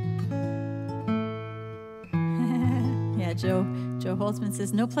 Yeah, Joe Holtzman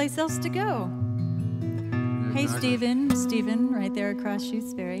says, no place else to go. Hey, Stephen, right there across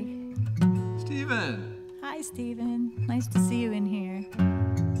Shutesbury. Stephen. Hi, Stephen. Nice to see you in here.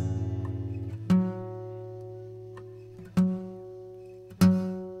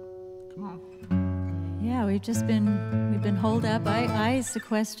 Come on. Yeah, we've been holed up. I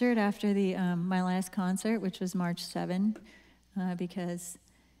sequestered after my last concert, which was March 7, because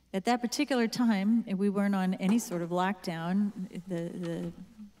at that particular time we weren't on any sort of lockdown. The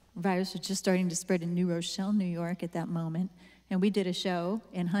virus was just starting to spread in New Rochelle, New York at that moment, and we did a show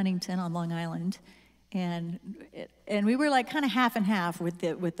in Huntington on Long Island, and we were like kind of half and half with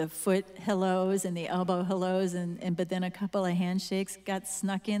the foot hellos and the elbow hellos, but then a couple of handshakes got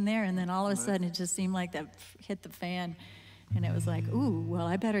snuck in there, and then all of a sudden it just seemed like that hit the fan, and it was like, ooh, well,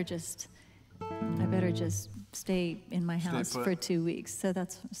 I better just stay in my house for 2 weeks.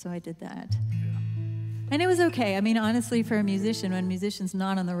 So I did that. Yeah. And it was okay. I mean, honestly, for a musician, when a musician's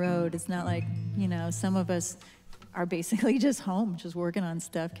not on the road, it's not like, you know, some of us are basically just home, just working on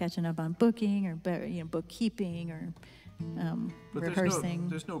stuff, catching up on booking or, you know, bookkeeping or rehearsing.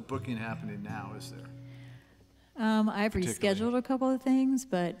 There's no booking happening now, is there? I've rescheduled a couple of things,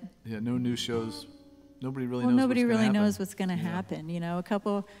 but yeah, no new shows. Nobody really knows what's going to happen. You know,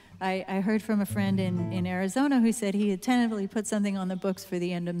 I heard from a friend in Arizona who said he had tentatively put something on the books for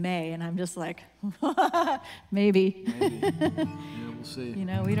the end of May, and I'm just like, maybe. Yeah, we'll see. You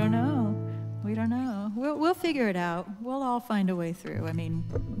know, we don't know. We'll figure it out. We'll all find a way through. I mean,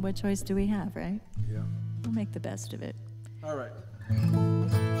 what choice do we have, right? Yeah. We'll make the best of it. All right.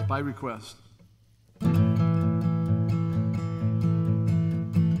 By request.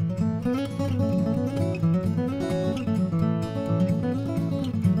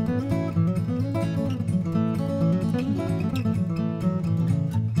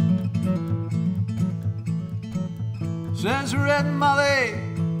 Says Red Molly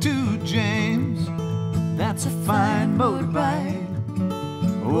to James, that's a fine motorbike.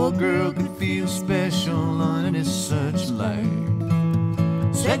 Old girl could feel special under such light.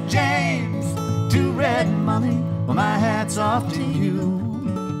 Said James to Red Molly, well, my hat's off to you.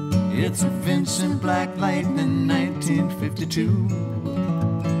 It's a Vincent Black Lightning 1952.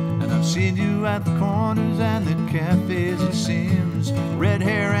 And I've seen you at the corners and the cafes, it seems. Red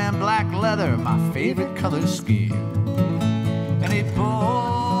hair and black leather, my favorite color scheme. And he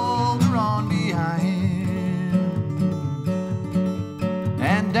pulled her on behind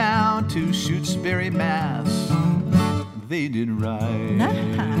and down to Shutesbury, Mass. They did ride.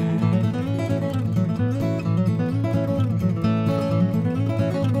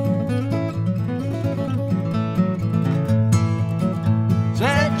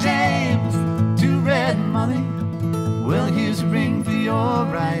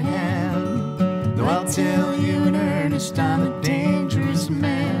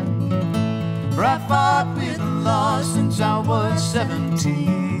 I fought with the law since I was 17,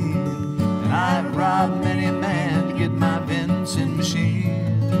 and I've robbed many a man to get my Vincent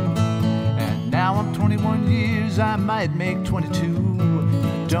machine. And now I'm 21 years, I might make 22.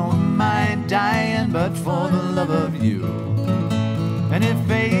 I don't mind dying, but for the love of you. And if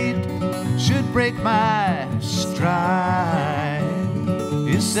fate should break my stride,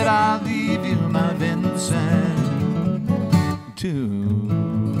 it said I'll leave you, my Vincent, to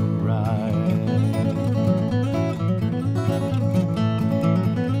ride.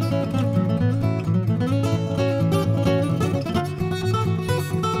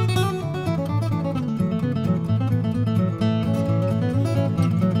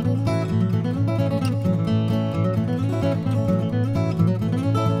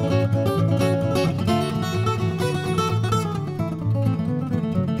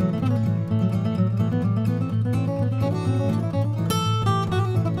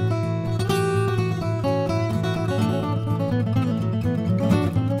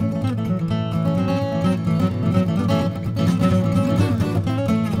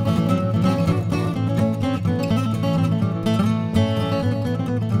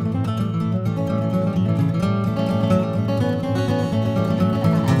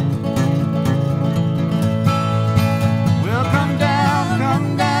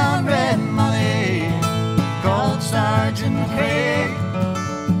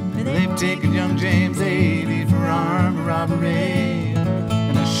 Taken young James A.B. for armed robbery,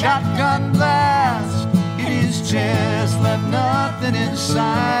 and a shotgun blast hit his chest, left nothing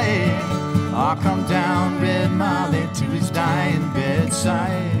inside. I'll come down Red Molly to his dying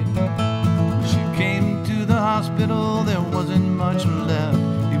bedside. She came to the hospital, there wasn't much left.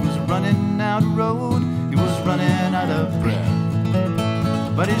 He was running out of road, he was running out of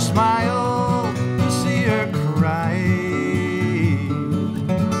breath, but he smiled to see her cry.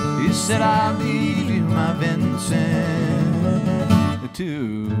 He said, I'll leave you, my Vincent,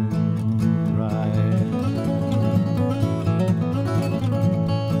 to ride.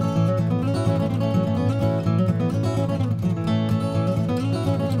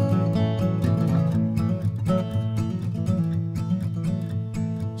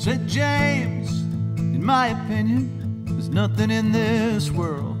 Said James, in my opinion, there's nothing in this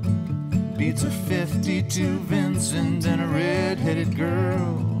world beats a 52 Vincent and a red-headed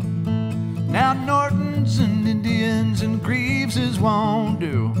girl. Now Nortons and Indians and Greaveses won't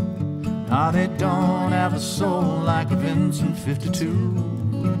do. Now they don't have a soul like a Vincent 52.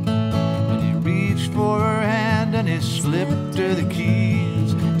 And he reached for her hand and he slipped her the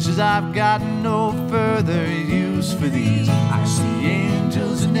keys. He says, I've got no further use for these. I see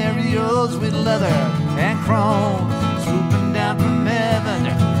angels and aerials with leather and chrome swooping down from heaven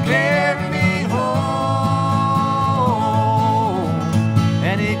to carry me home.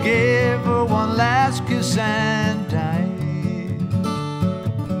 And he gave her one last kiss and died.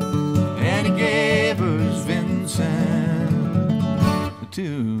 And he gave her his Vincent to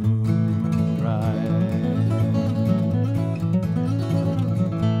ride.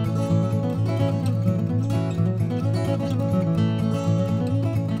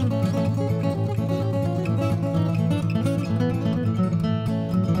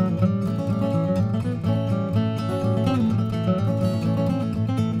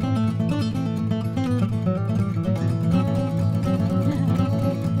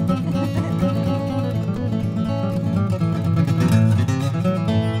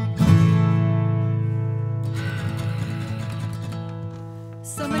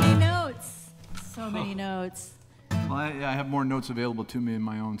 Well, I have more notes available to me in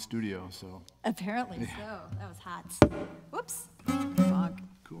my own studio, so. Apparently Yeah. so. That was hot. Whoops. Fog.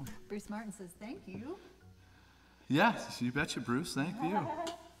 Cool. Bruce Martin says thank you. Yes, you betcha, Bruce. Thank you.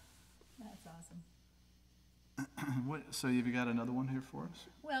 That's awesome. So have you got another one here for us?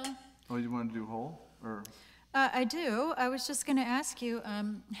 Well, Oh, you want to do whole? Or I do. I was just going to ask you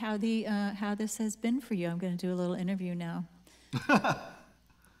how this has been for you. I'm going to do a little interview now.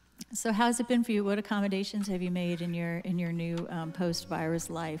 So how's it been for you? What accommodations have you made in your new post-virus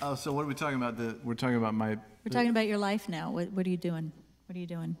life? Oh, so what are we talking about? We're talking about my... We're talking about your life now. What are you doing? What are you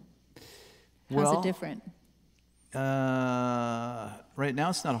doing? How's Well, it different? Right now,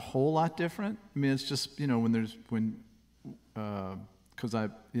 it's not a whole lot different. I mean, it's just, because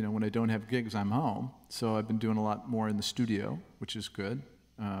when I don't have gigs, I'm home. So I've been doing a lot more in the studio, which is good.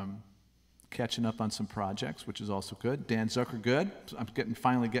 Catching up on some projects, which is also good. Dan Zucker, good. So I'm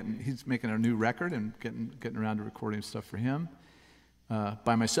finally getting. He's making a new record and getting around to recording stuff for him.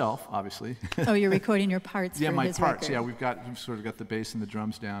 By myself, obviously. Oh, you're recording your parts Yeah, for my his parts. record. Yeah, we've sort of got the bass and the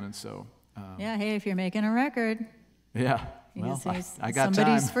drums down, and so. Yeah, hey, if you're making a record. Yeah, Well, Because I got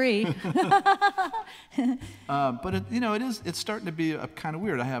somebody's time. free. But it's starting to be kind of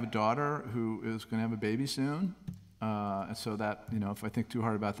weird. I have a daughter who is going to have a baby soon, and so that if I think too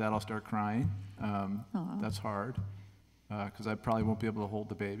hard about that, I'll start crying. That's hard because I probably won't be able to hold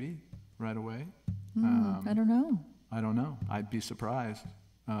the baby right away. I don't know. I don't know. I'd be surprised.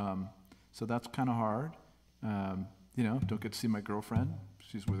 So that's kind of hard. Don't get to see my girlfriend.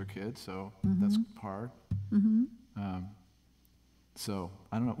 She's with her kids, so that's hard. So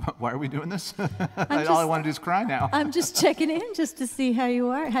I don't know. Why are we doing this? All I want to do is cry now. I'm just checking in just to see how you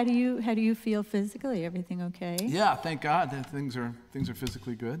are. How do you feel physically? Everything okay? Yeah, thank God that things are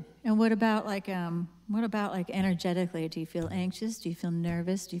physically good. And what about like energetically? Do you feel anxious? Do you feel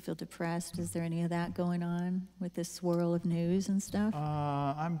nervous? Do you feel depressed? Is there any of that going on with this swirl of news and stuff?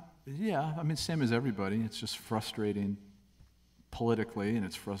 Same as everybody. It's just frustrating politically, and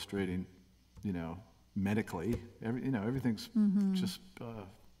it's frustrating, medically. Everything's just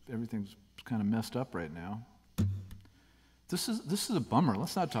everything's kind of messed up right now. This is a bummer.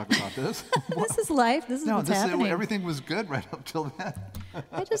 Let's not talk about this. This is life. This is what's happening. Everything was good right up till then.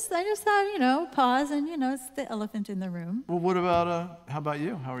 I just thought, pause and it's the elephant in the room. Well, what about how about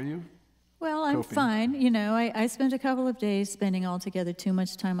you? How are you? Well, I'm coping? fine. I spent a couple of days spending altogether too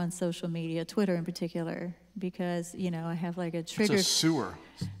much time on social media, Twitter in particular, because, I have like a trigger. It's a sewer.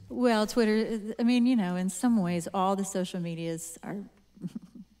 Well, Twitter, in some ways, all the social medias are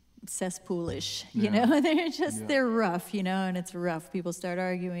cesspoolish, they're rough, and it's rough. People start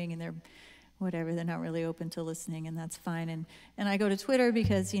arguing and they're not really open to listening, and that's fine. And I go to Twitter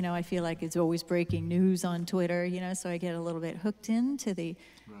because, I feel like it's always breaking news on Twitter, so I get a little bit hooked into the,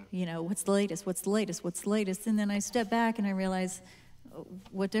 what's the latest. And then I step back and I realize,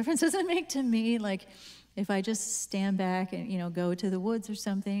 what difference does it make to me? Like, if I just stand back and, go to the woods or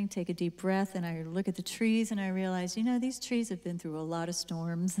something, take a deep breath, and I look at the trees and I realize, these trees have been through a lot of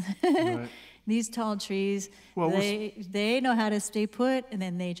storms. Right. These tall trees, they know how to stay put, and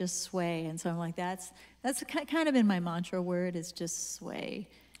then they just sway. And so I'm like, that's kind of been my mantra word, is just sway.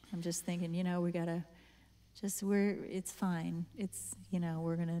 I'm just thinking, we gotta it's fine. It's,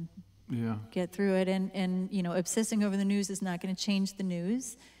 we're gonna get through it. And obsessing over the news is not gonna change the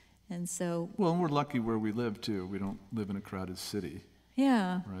news. And so... Well, and we're lucky where we live, too. We don't live in a crowded city.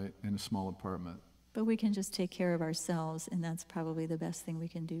 Yeah. Right? In a small apartment. But we can just take care of ourselves, and that's probably the best thing we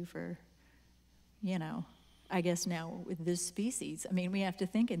can do for, I guess now with this species. I mean, we have to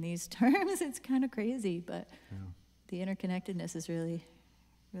think in these terms. It's kind of crazy, but the interconnectedness has really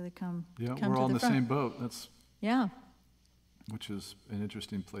come to the front. Yeah, we're all in the same boat. Which is an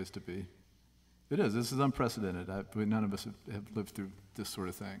interesting place to be. It is. This is unprecedented. None of us have lived through this sort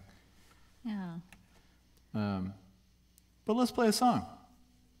of thing. Yeah. But let's play a song.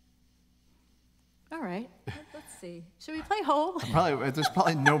 All right. Let's see. Should we play Hole? There's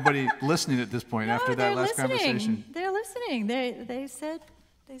probably nobody listening at this point after that last conversation. They're listening. They said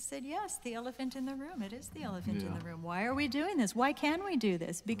yes. The elephant in the room. It is the elephant in the room. Why are we doing this? Why can we do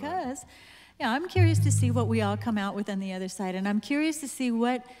this? Because, I'm curious to see what we all come out with on the other side, and I'm curious to see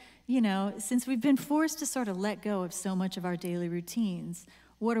what, since we've been forced to sort of let go of so much of our daily routines.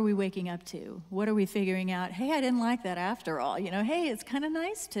 What are we waking up to? What are we figuring out? Hey, I didn't like that after all. Hey, it's kind of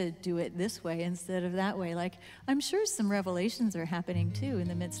nice to do it this way instead of that way. Like, I'm sure some revelations are happening too in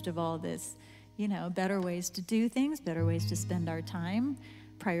the midst of all this, better ways to do things, better ways to spend our time,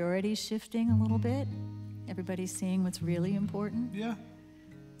 priorities shifting a little bit. Everybody's seeing what's really important. Yeah.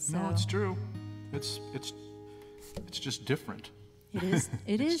 So, no, it's true. It's just different. It is.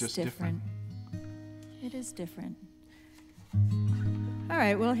 It is just different. It is different. All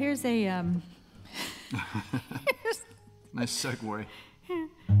right, well, here's a... Nice segue.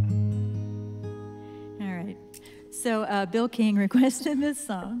 All right. So Bill King requested this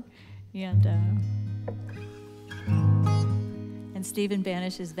song, and Stephen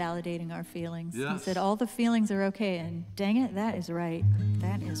Banish is validating our feelings. Yes. He said, all the feelings are okay, and dang it, that is right.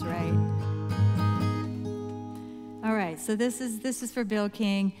 That is right. All right, so this is for Bill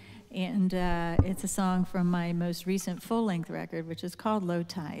King. And it's a song from my most recent full-length record, which is called Low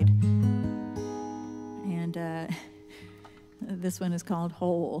Tide. And this one is called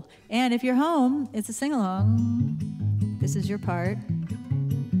Hole. And if you're home, it's a sing-along. This is your part.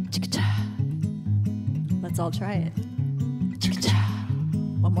 Chicka-cha. Let's all try it. Chicka-cha.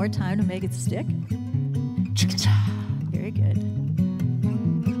 One more time to make it stick. Chicka-cha. Very good.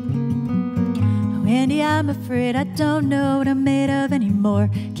 Andy, I'm afraid I don't know what I'm made of anymore.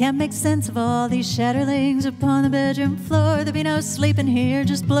 Can't make sense of all these shatterlings upon the bedroom floor. There'll be no sleeping here,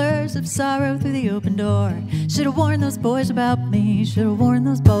 just blurs of sorrow through the open door. Should've warned those boys about me, should've warned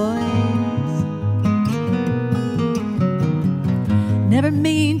those boys. Never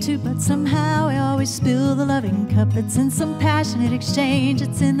mean to, but somehow I always spill the loving cup. It's in some passionate exchange,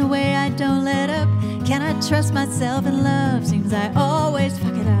 it's in the way I don't let up. Can I trust myself in love? Seems I always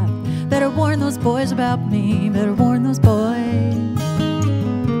fuck it up. Better warn those boys about me, better warn those boys.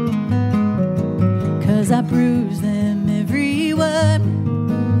 'Cause I bruise them, everyone.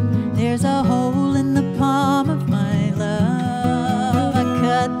 There's a hole in the palm of my love. I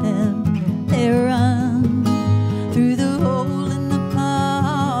cut them, they run through the hole in the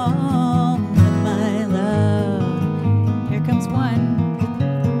palm of my love. Here comes one.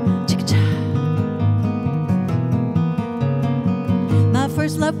 My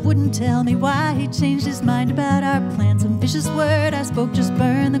first love wouldn't tell me why he changed his mind about our plans. Some vicious word I spoke just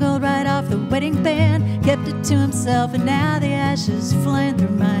burned the gold right off the wedding band. Kept it to himself and now the ashes flying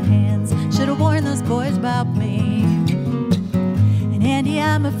through my hands. Should've warned those boys about me. And Andy,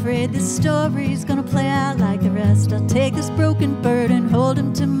 I'm afraid this story's gonna play out like the rest. I'll take this broken bird and hold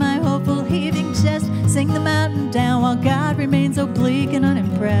him to my hopeful heaving chest. Sing the mountain down while God remains oblique and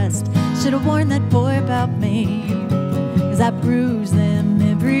unimpressed. Should've warned that boy about me. 'Cause I bruise them,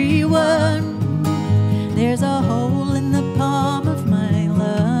 everyone. There's a hole in the palm of my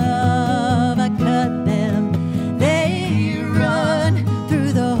love. I cut them, they run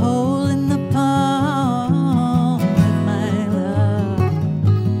through the hole in the palm of my love.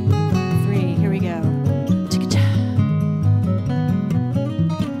 3, here we go. Chicka-cha.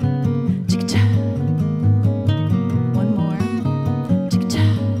 Chicka-cha. One more. Chicka-cha.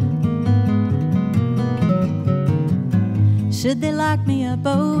 Should they lock me up?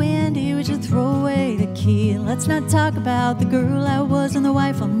 Oh, Andy, would you throw away the key? Let's not talk about the girl I was and the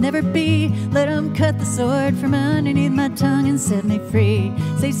wife I'll never be. Let them cut the sword from underneath my tongue and set me free.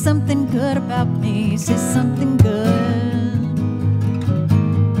 Say something good about me, say something good.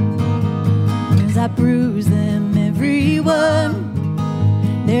 'Cause I bruise them, everyone.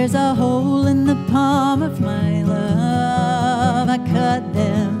 There's a hole in the palm of my love. I cut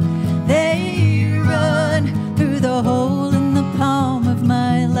them, they run through the hole in the palm of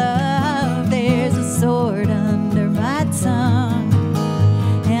my love. There's a sword under my tongue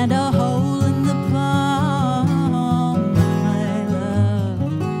and a hole in the palm of my love.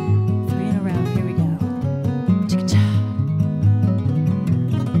 3 in a row, here we go. Chicka-cha.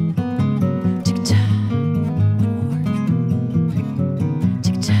 Chicka-cha. One more.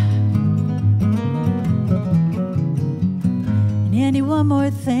 Chicka-cha. And Andy, one more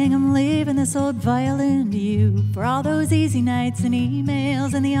thing, I'm leaving this old violin to you. For all those easy nights and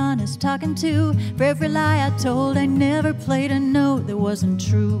emails and the honest talking to. For every lie I told, I never played a note that wasn't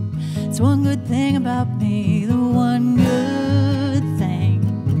true. It's one good thing about me, the one good thing.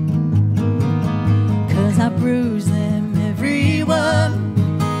 'Cause I bruise them, everyone.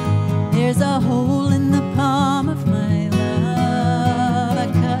 There's a hole in the palm of my love. I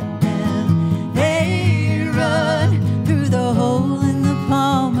cut them, they run through the hole in the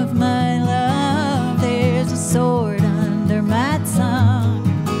palm of my love. There's a sword under my tongue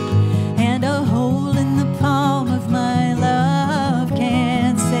and a hole in the palm of my love.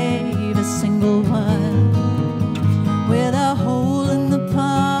 Can't save a single one with a hole in the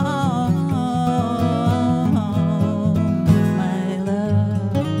palm of my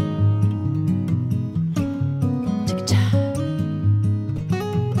love. Chicka-cha.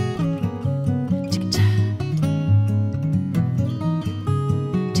 Chicka-cha.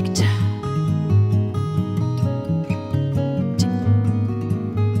 Chicka-cha.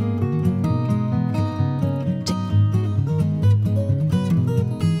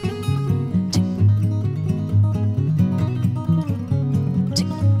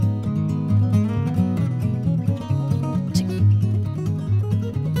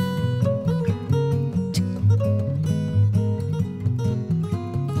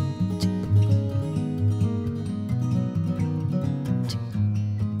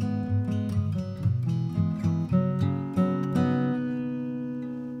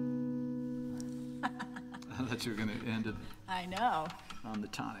 I thought you were going to end it I know. on the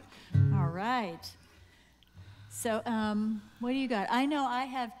tonic. All right. So, what do you got? I know I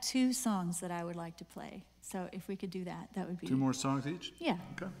have 2 songs that I would like to play. So, if we could do that, that would be. 2 more songs each? Yeah.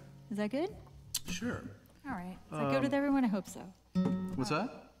 Okay. Is that good? Sure. All right. Is that good with everyone? I hope so. What's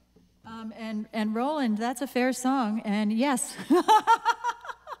that? And Roland, that's a fair song. And yes.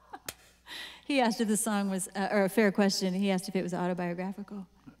 He asked if the song was, or a fair question. He asked if it was autobiographical.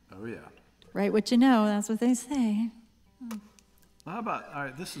 Oh, yeah. Write what you know. That's what they say. How about, all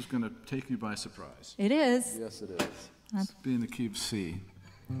right, this is going to take you by surprise. It is. Yes, it is. It's being the key of C.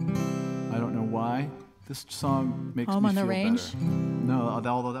 I don't know why. This song makes Home me on the feel Range? better. No,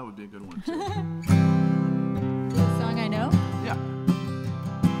 although that would be a good one, too. Song I know? Yeah.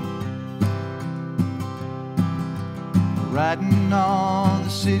 riding on the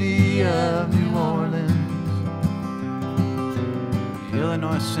city of New Orleans.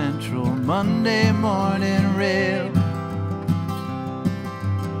 Illinois Central Monday morning rail.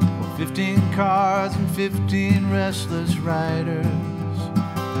 15 cars and 15 restless riders,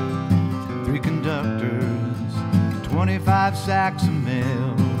 3 conductors, 25 sacks of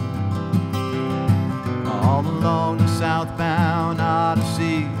mail. All along the southbound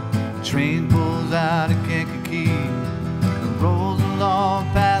Odyssey, the train pulls out of Kankakee and rolls along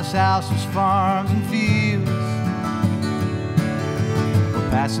past houses, farms, and fields. We're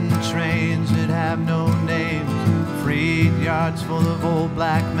passing trains that have no names, freight yards full of old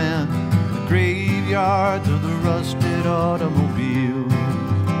black men, the graveyards of the rusted automobiles.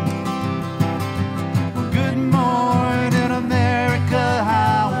 Well, good morning, America,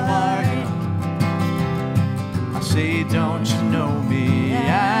 how are you? I say, don't you know me?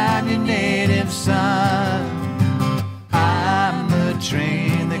 I'm your native son. I'm the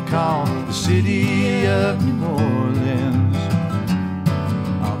train they call the city of New Orleans.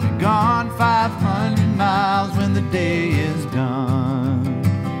 I'll be gone 500 miles when the day is done.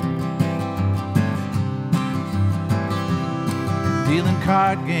 Dealing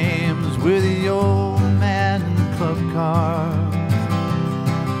card games with the old man in the club car.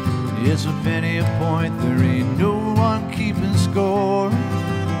 It's a penny a point, there ain't no one keeping score.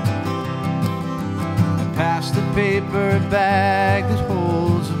 I pass the paper bag that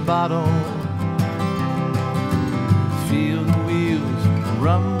holds a bottle. Feel the wheels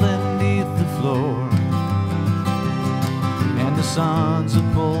rumbling beneath the floor. And the sons of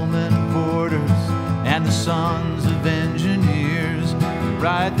Pullman porters and the sons of engineers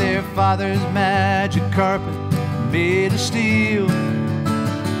ride their father's magic carpet made of steel.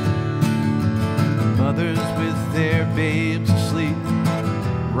 Mothers with their babes asleep,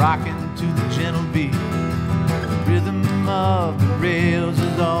 rocking to the gentle beat. The rhythm of the rails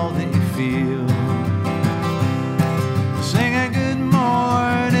is all they feel. Singing good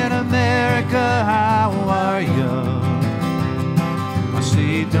morning, America, how are you? I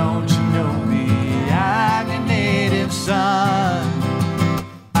say, don't you know me? I'm your native son.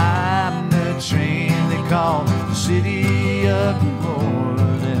 I'm the train they call the city of New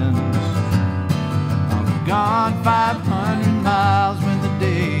Orleans. I'll be gone 500 miles when the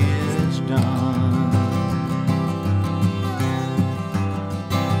day is done.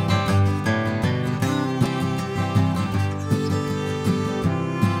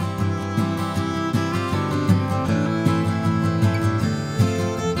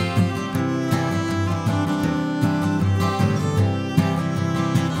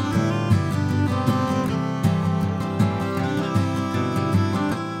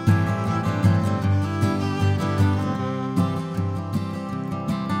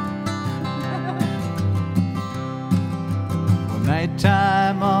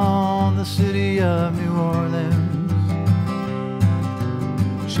 Nighttime on the city of New Orleans,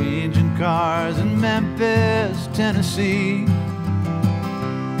 changing cars in Memphis, Tennessee.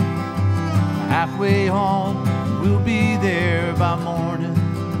 Halfway home, we'll be there by morning.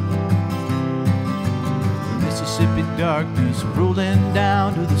 The Mississippi darkness rolling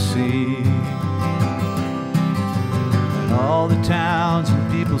down to the sea. And all the towns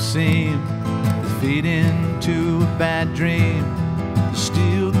and people seem to fade into a bad dream.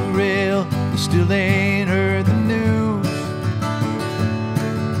 Steal the rail, you still ain't heard the news.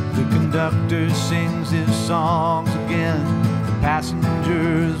 The conductor sings his songs again. The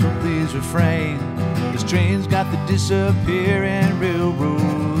passengers will please refrain. This train's got the disappearing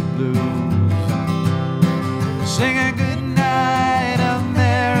railroad blues. Singing good night,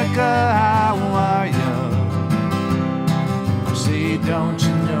 America, how are you? Say, don't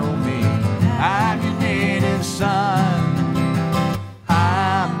you know me? I'm your native son.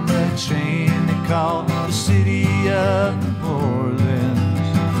 Train they call the city of New Orleans.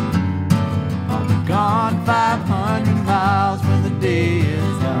 I'll be gone 500 miles when the day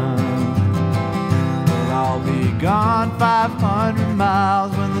is done. Well, I'll be gone 500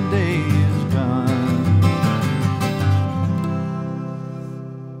 miles when the day is done.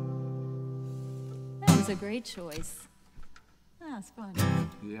 That was a great choice. Ah, it's fun.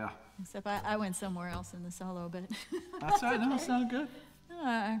 Yeah. Except I went somewhere else in the solo, but That's all right. No, it sounded good.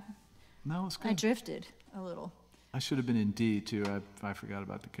 I No, it's good. drifted a little. I should have been in D, too. I forgot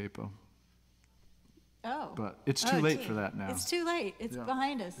about the capo. Oh. But it's too late gee. for that now. It's too late. It's Yeah.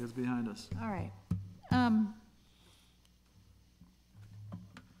 behind us. It's behind us. All right.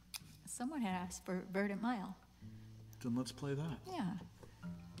 Someone had asked for Verdant Mile. Then let's play that. Yeah.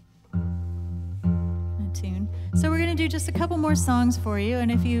 A tune. So we're going to do just a couple more songs for you,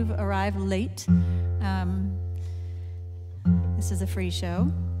 and if you've arrived late, This is a free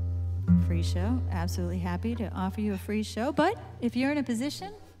show. Free show. Absolutely happy to offer you a free show. But if you're in a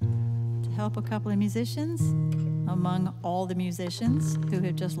position to help a couple of musicians, among all the musicians who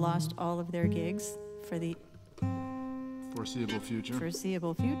have just lost all of their gigs for the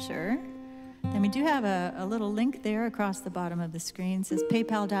Foreseeable future, then we do have a little link there across the bottom of the screen. It says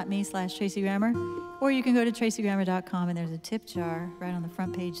paypal.me/Tracy Grammer, or you can go to tracygrammer.com and there's a tip jar right on the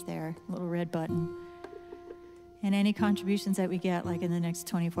front page there, a little red button. And any contributions that we get, like in the next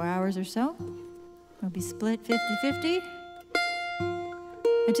 24 hours or so, will be split 50-50.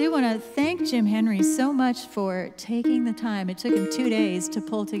 I do want to thank Jim Henry so much for taking the time. It took him 2 days to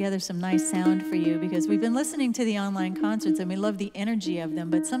pull together some nice sound for you, because we've been listening to the online concerts and we love the energy of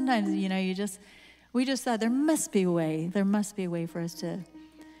them, but sometimes, you know, we just thought there must be a way for us to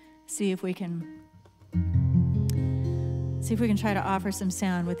see if we can try to offer some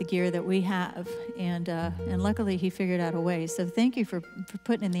sound with the gear that we have, and luckily he figured out a way. So thank you for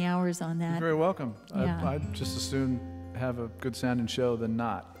putting in the hours on that. You're very welcome. Yeah. I'd just as soon have a good sounding show than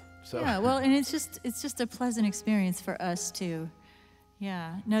not. So. Yeah, well, and it's just a pleasant experience for us too.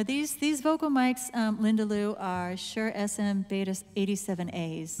 Yeah. No, these vocal mics, Linda Lou, are Shure SM Beta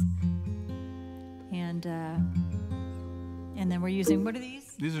 87As, and then we're using, what are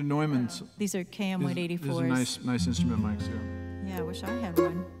these? These are Neumann's. These are KM184s. These are nice instrument mics here. Yeah, I wish I had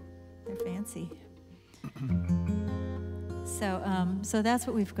one. They're fancy. So that's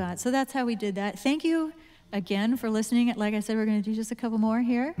what we've got. So that's how we did that. Thank you again for listening. Like I said, we're going to do just a couple more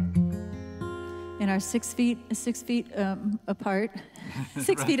here. In our 6 feet apart,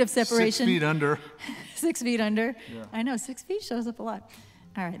 6 feet of separation. 6 feet under. 6 feet under. Yeah. I know, 6 feet shows up a lot.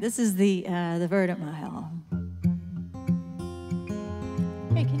 All right, this is the Verdant Mile.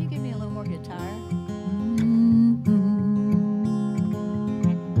 Hey, can you give me a little more guitar?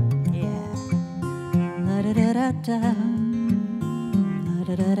 Yeah. La-da-da-da-da.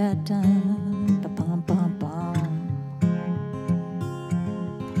 La-da-da-da-da. Ba-bum-bum-bum.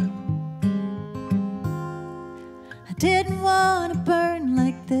 I didn't want to burn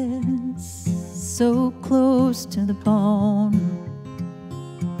like this, so close to the bone.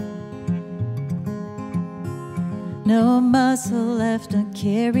 No muscle left to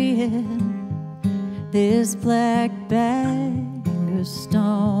carry it, this black bag of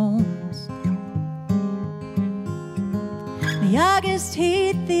stones. The August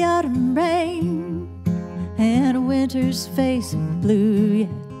heat, the autumn rain, and winter's face ain't blue yet.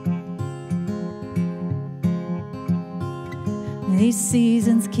 These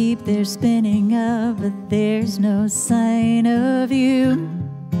seasons keep their spinning up, but there's no sign of you.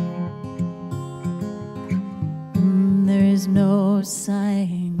 There is no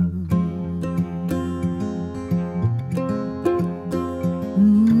sign.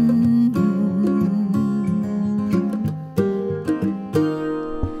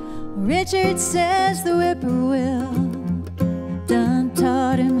 Richard says the whippoorwill done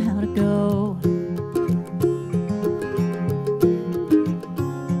taught him how to go.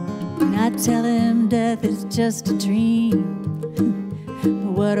 And I tell him death is just a dream,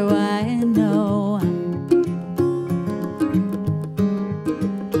 but what do I know?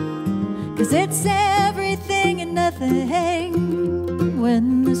 'Cause it's everything and nothing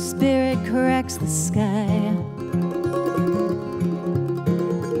when the spirit cracks the sky.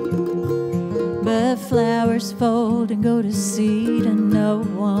 But flowers fold and go to seed, and no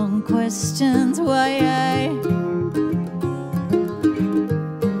one questions why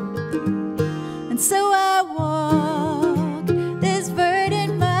And so I walk this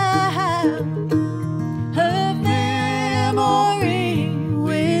verdant mile of memory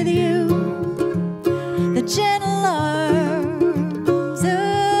with you. The gentle arms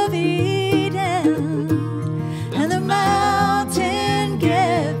of Eden and the mountain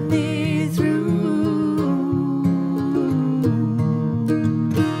get me through.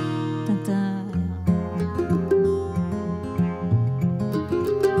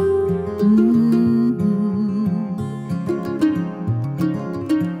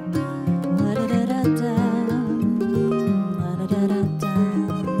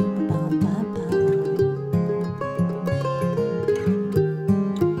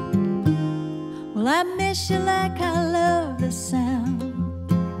 Well, I miss you like I love the sound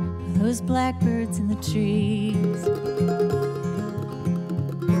of those blackbirds in the trees.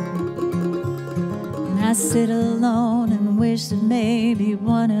 And I sit alone and wish that maybe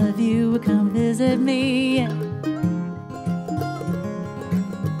one of you would come visit me.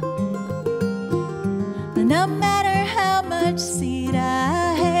 But no matter how much seed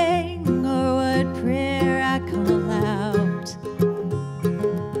I hang or what prayer I call out,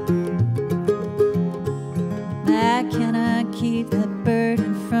 I cannot keep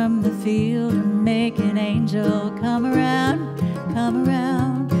field and make an angel come around, come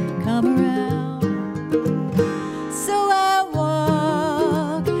around, come around. So I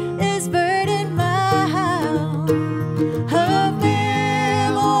walk this burden mile of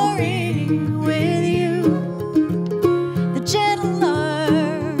memory with you, the gentle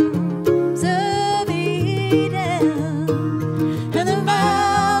arms of Eden, and the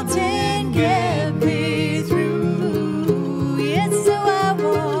mountain get me through. Yes, so I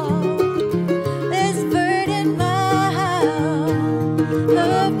walk this burden mile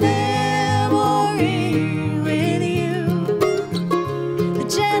of memory with you, the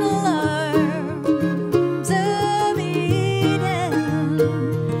gentle arms of Eden,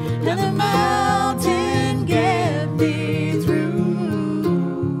 and the mountain get me through.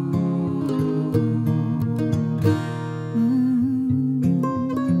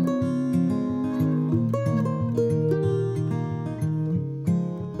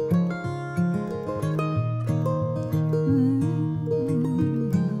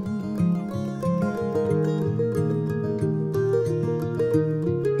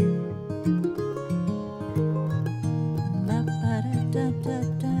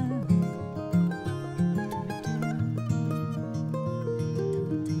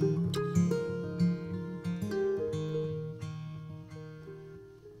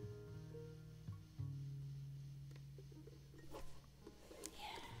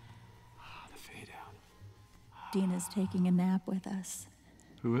 The fade out. Dina's taking a nap with us.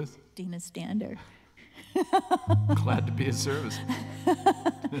 Who is? Dina Stander. Glad to be of service.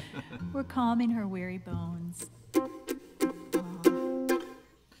 We're calming her weary bones.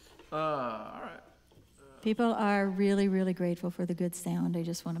 All right. People are really, really grateful for the good sound. I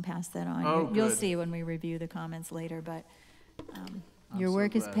just want to pass that on. Oh, You'll good. see when we review the comments later, but I'm your so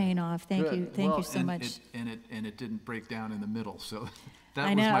work is glad. paying off. Thank Good. you. Thank Well, you so and much. And it didn't break down in the middle, so that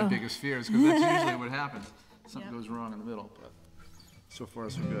I was my know. biggest fear, is because that's usually what happens. Something Yep. goes wrong in the middle, but so far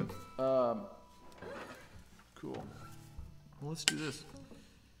so good. Cool. Well, let's do this.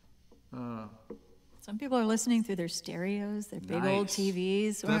 Some people are listening through their stereos, their big old Nice.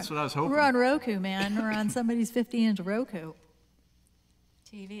 TVs. That's what I was hoping. We're on Roku, man. We're on somebody's 50-inch Roku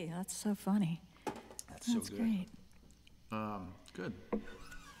TV. That's so funny. That's so That's good. great. Good.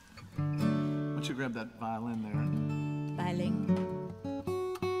 Why don't you grab that violin there? Violin.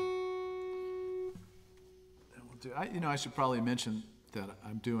 And we'll do, I should probably mention that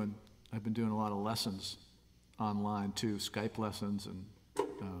I've been doing a lot of lessons online too, Skype lessons, and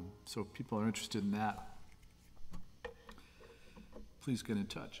so if people are interested in that, please get in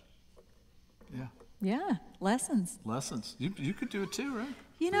touch. Yeah, Yeah, lessons. lessons. You could do it too, right?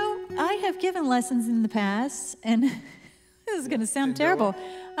 You know, I have given lessons in the past, and this is going to sound didn't go terrible.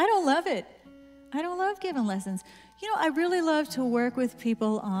 I don't love it. I don't love giving lessons. You know, I really love to work with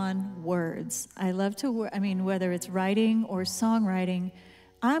people on words. I love to work, whether it's writing or songwriting,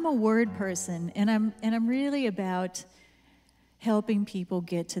 I'm a word person, and I'm really about helping people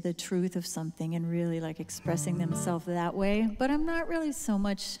get to the truth of something and really like expressing themselves that way. But I'm not really so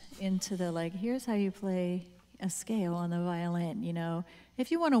much into the like, here's how you play a scale on the violin, you know. If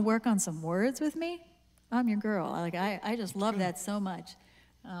you want to work on some words with me, I'm your girl. I just love that so much.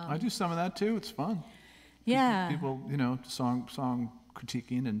 I do some of that too. It's fun. Yeah. People, song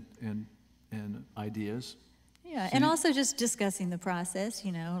critiquing and ideas. Yeah, and also just discussing the process,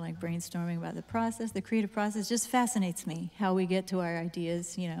 you know, like brainstorming about the process, the creative process just fascinates me, how we get to our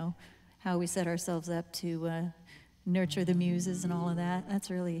ideas, you know, how we set ourselves up to nurture the muses and all of that.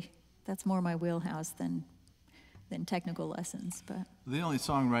 That's more my wheelhouse than technical lessons, but. The only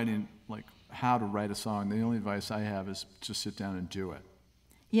songwriting, like how to write a song, the only advice I have is just sit down and do it.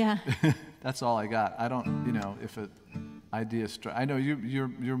 Yeah. That's all I got. I don't, if an idea I know you're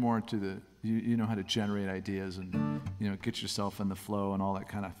more into the, you know how to generate ideas and, get yourself in the flow and all that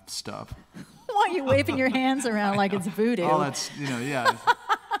kind of stuff. Why are you waving your hands around like it's voodoo? All that's, yeah,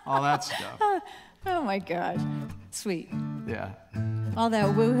 all that stuff. Oh my gosh. Sweet. Yeah. All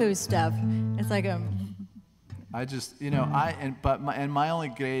that woohoo stuff. It's like I just, my only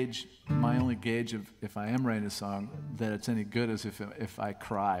gauge of if I am writing a song that it's any good is if I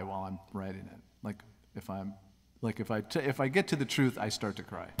cry while I'm writing it. If I get to the truth, I start to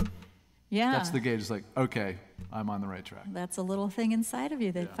cry. yeah. That's the gauge. It's like, okay, I'm on the right track. That's a little thing inside of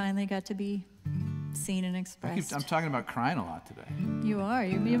you that finally got to be seen and expressed. I'm talking about crying a lot today. You are.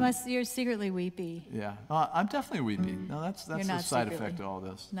 You're secretly weepy. Yeah, I'm definitely weepy. No, that's You're a not side secretly. effect of all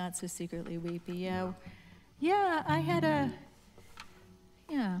this. Not so secretly weepy. Yeah. Yeah, I had a.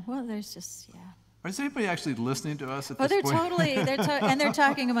 Yeah. Well, there's just Is anybody actually listening to us at Oh, this they're point? totally. And they're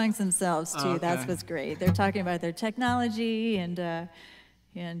talking amongst themselves too. Oh, That's okay. what's great. They're talking about their technology and.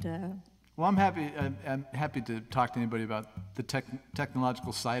 And Well, I'm happy to talk to anybody about the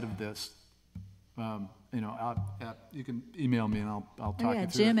technological side of this. You can email me and I'll talk you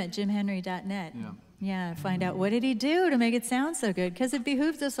through Jim it. at jimhenry.net. Yeah. Yeah, find out what did he do to make it sound so good, because it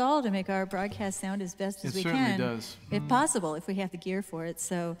behooves us all to make our broadcast sound as best as we can. It certainly does. If possible, if we have the gear for it.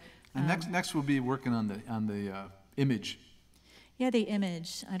 So. And next we'll be working on the image. Yeah, the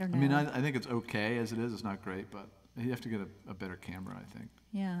image. I don't know. I mean, I think it's okay as it is. It's not great, but you have to get a better camera, I think.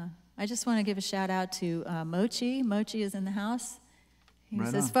 Yeah. I just want to give a shout out to Mochi. Mochi is in the house.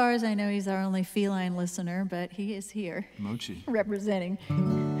 Right As on. far as I know, he's our only feline listener, but he is here Mochi. representing.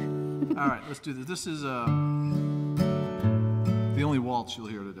 All right, let's do this. This is the only waltz you'll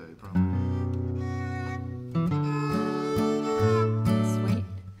hear today, probably. Sweet.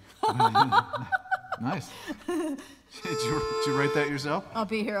 Nice. Did you write that yourself? I'll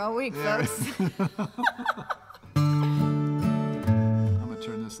be here all week, Yeah, folks. I'm gonna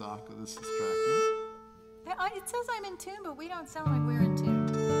turn this off because it's distracting. It says I'm in tune, but we don't sound like we're in tune.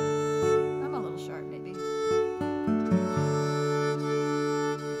 I'm a little sharp, maybe.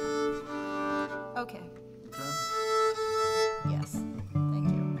 Okay. Okay. Yes. Thank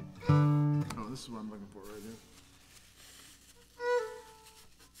you. Oh, this is what I'm looking for right here.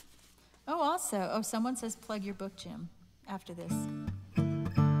 Oh, also, someone says plug your book, Jim, after this.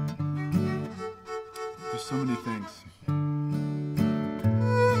 There's so many things.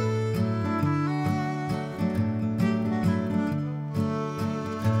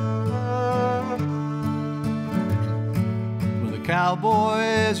 Well, the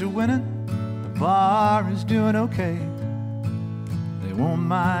Cowboys are winning. The bar is doing okay. They won't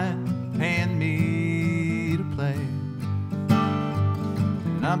mind paying me to play.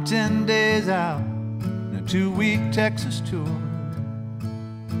 And I'm 10 days out in a 2-week Texas tour.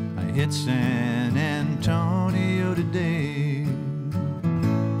 I hit San Antonio today.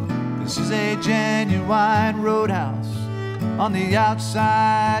 This is a genuine roadhouse on the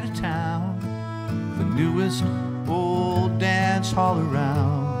outside of town, the newest old dance hall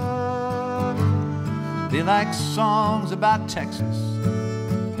around. They like songs about Texas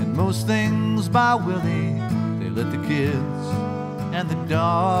and most things by Willie. They let the kids and the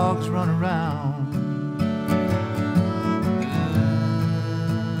dogs run around.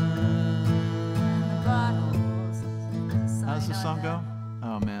 How's the song go?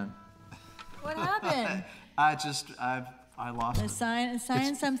 Oh man. What happened? I lost it.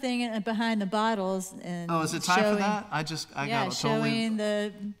 Sign something behind the bottles and. Oh, is it time showing, for that? I got it totally. showing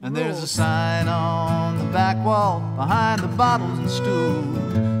the. And there's a rules. sign on the back wall behind the bottles and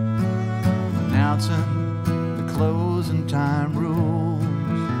stools announcing the closing time rules.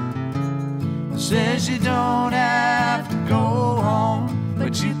 It says you don't have to go home,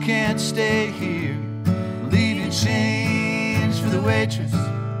 but you can't stay here. Leave your change for the waitress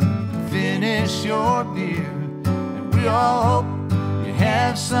and finish your beer. And we all hope you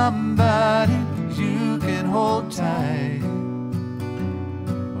have somebody you can hold tight.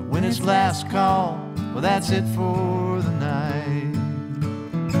 But when it's last call, well, that's it for the night.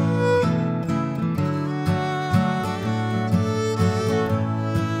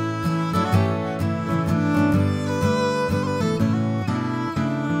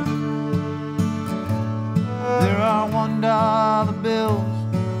 There are $1 bills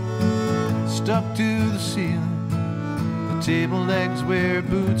stuck to the ceiling. The table legs wear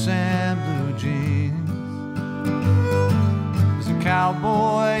boots and blue jeans. There's a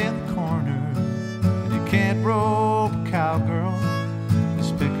cowboy in the corner, and you can't rope a cowgirl.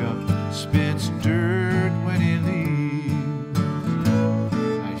 His pickup spits dirt when he leaves.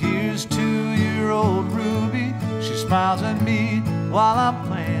 Now here's 2-year-old Ruby. She smiles at me while I'm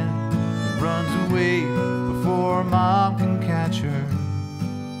playing and runs away before Mom can catch her.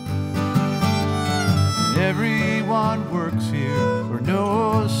 Everyone works here or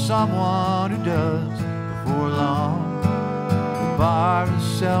knows someone who does. Before long, the bar is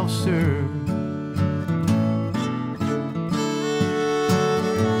self-serve.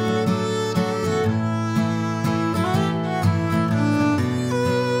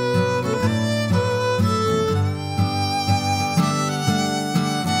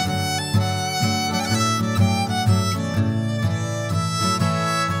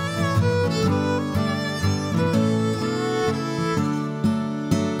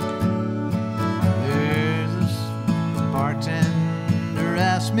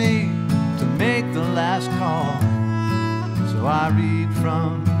 Me to make the last call, so I read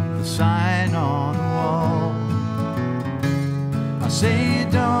from the sign on the wall. I say you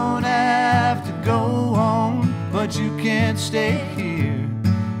don't have to go home, but you can't stay here.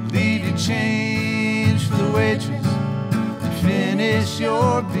 Leave your change for the waitress and finish miss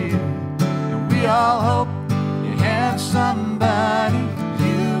your beer. And we all hope you have somebody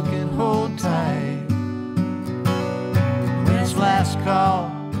you can hold tight. When it's last call,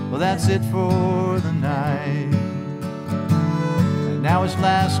 well, that's it for the night. And now it's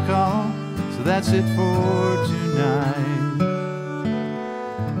last call, so that's it for tonight.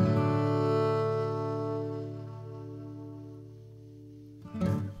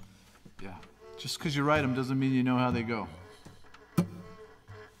 Yeah, just because you write them doesn't mean you know how they go.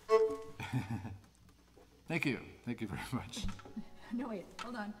 Thank you. Thank you very much. No, wait,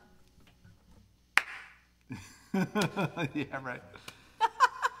 hold on. Yeah, right.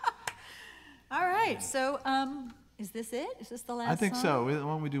 All right, so is this it? Is this the last I think song? so. Why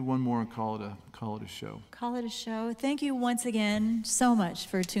don't we do one more and call it a show? Call it a show. Thank you once again so much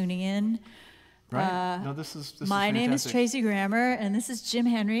for tuning in. Right? No, this is My name is fantastic. Tracy Grammer, and this is Jim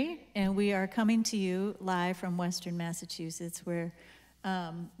Henry, and we are coming to you live from Western Massachusetts, where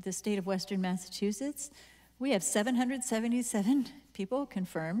the state of Western Massachusetts, we have 777 people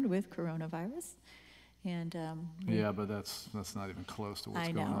confirmed with coronavirus. And Yeah, but that's not even close to what's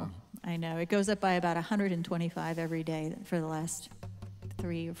I going know, on. I know. It goes up by about 125 every day for the last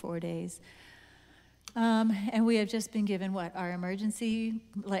 3 or 4 days. And we have just been given our emergency,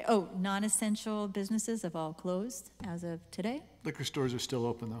 non-essential businesses have all closed as of today, Liquor stores are still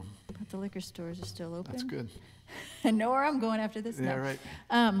open, though. but the liquor stores are still open. That's good. I know where I'm going after this Yeah, now. right.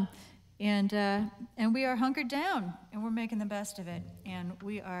 And we are hunkered down, and we're making the best of it. And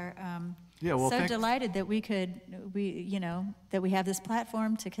we are Yeah, well, so delighted that that we have this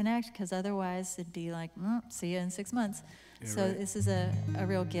platform to connect, because otherwise it'd be like, see you in 6 months. Yeah, So right. this is a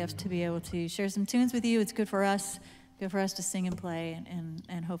real gift to be able to share some tunes with you. It's good for us to sing and play,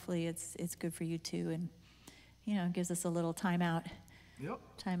 and hopefully it's good for you too. And it gives us a little time out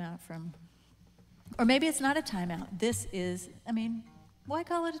from, or maybe it's not a timeout. This is, why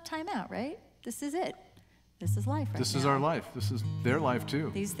call it a timeout, right? This is it. This is life right This now. is our life. This is their life, too.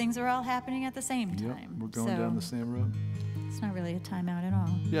 These things are all happening at the same Yep, time. we're going So down the same road. it's not really a timeout at all.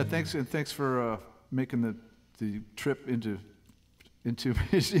 Yeah, thanks for making the trip into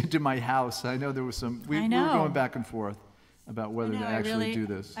my house. I know there was some. We were going back and forth about whether to actually do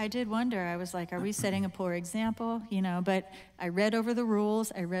this. I did wonder. I was like, are we setting a poor example? But I read over the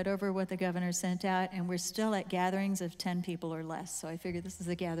rules. I read over what the governor sent out, and we're still at gatherings of 10 people or less. So I figured this is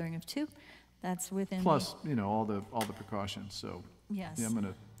a gathering of 2. That's within. Plus, all the precautions. So Yes. yeah, I'm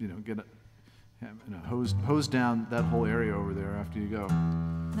gonna hose down that whole area over there after you go.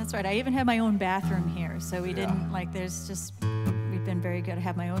 That's right. I even have my own bathroom here, so we Yeah. didn't we've been very good. I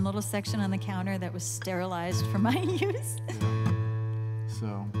have my own little section on the counter that was sterilized for my use. Yeah.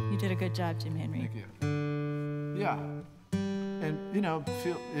 So You did a good job, Jim Henry. thank you. Yeah, and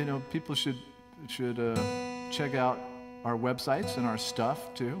people should check out our websites and our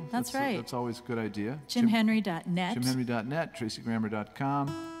stuff too. That's right. That's always a good idea. JimHenry.net. JimHenry.net, TracyGrammer.com.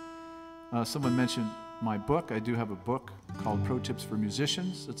 Someone mentioned my book. I do have a book called Pro Tips for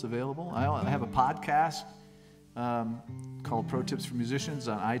Musicians that's available. I have a podcast called Pro Tips for Musicians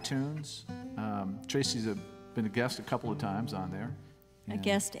on iTunes. Tracy's been a guest a couple of times on there. A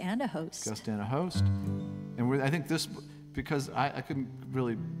guest and a host. Guest and a host. And I think this, because I couldn't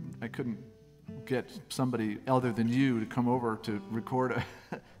get somebody other than you to come over to record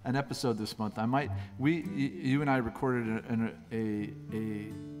an episode this month. You and I recorded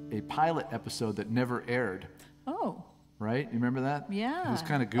a pilot episode that never aired. Oh. Right? You remember that? Yeah. It was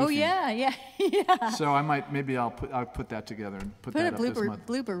kind of goofy. Oh yeah. So I'll put that together and put that a up this month.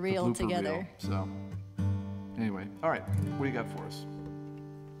 blooper The reel blooper together. reel. So anyway, all right. What do you got for us?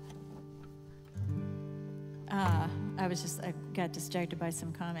 I got distracted by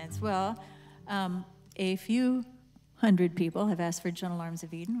some comments. Well, a few hundred people have asked for Gentle Arms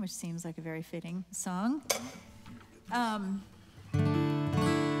of Eden, which seems like a very fitting song.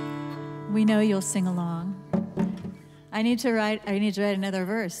 We know you'll sing along. I need to write another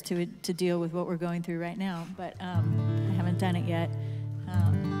verse to deal with what we're going through right now, but I haven't done it yet.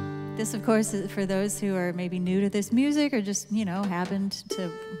 This, of course, is for those who are maybe new to this music or just, happened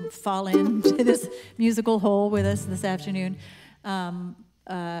to fall into this musical hole with us this afternoon.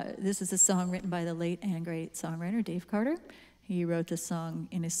 This is a song written by the late and great songwriter Dave Carter. He wrote this song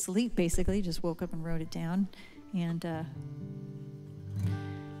in his sleep, basically, just woke up and wrote it down. And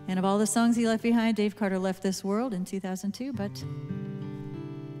of all the songs he left behind, Dave Carter left this world in 2002, but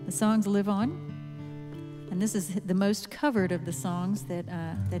the songs live on. And this is the most covered of the songs that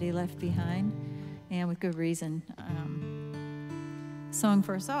he left behind, and with good reason. Song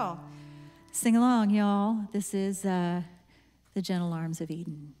for us all. Sing along, y'all. This is The Gentle Arms of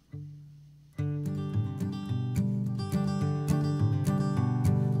Eden.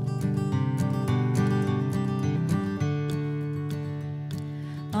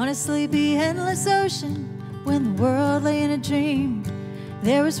 a sleepy, endless ocean when the world lay in a dream.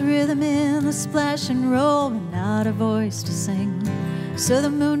 There was rhythm in the splash and roll, but not a voice to sing. So the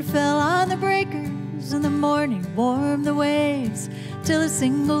moon fell on the breakers, and the morning warmed the waves, till a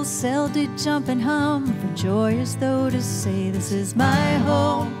single cell did jump and hum for joy, as though to say, this is my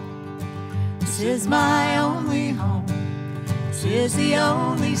home, this is my only home, this is the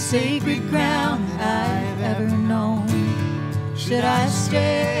only sacred ground that I've ever known. Should I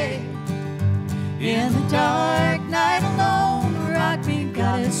stay in the dark night alone, rock me,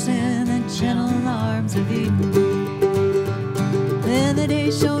 goddess, in the gentle arms of Eden? Then the day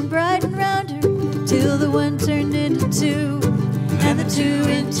shone bright and round her, till the one turned into two, and the two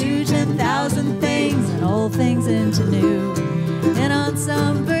into 10,000 things, and old things into new. And on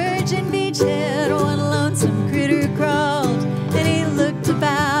some virgin beachhead, one lonesome critter crawled, and he looked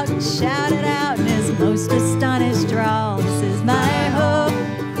about and shouted out in his most astonished drawl, this is my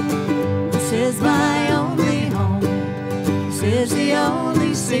home, this is my only home, this is the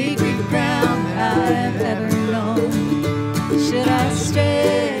only sacred ground that I've ever known. Should I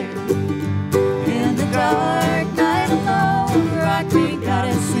stay in the dark night alone, rock me,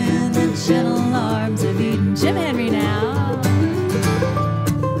 goddess, in the gentle arms of Eden? Jim Henry now.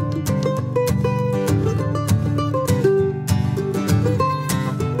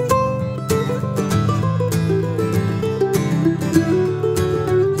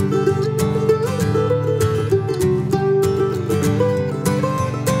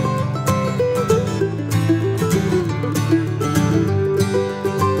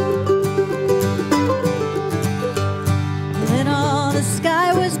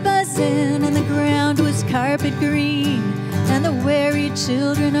 Carpet green, and the weary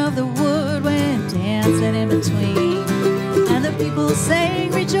children of the wood went dancing in between, and the people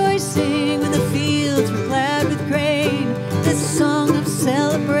sang rejoicing when the fields were clad with grain, this song of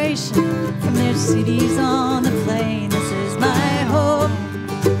celebration from their cities on the plain. This is my home,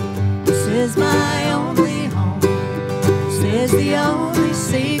 this is my only home, this is the only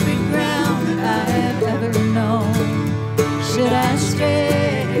sacred ground that I have ever known. Should I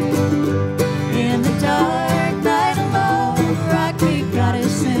stray in the dark night alone, rock me,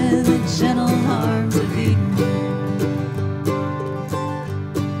 goddess, in the gentle arms of Eden?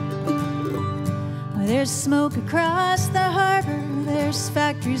 There's smoke across the harbor, there's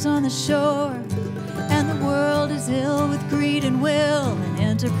factories on the shore, and the world is ill with greed and will and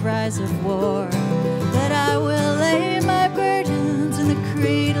enterprise of war. But I will lay my burdens in the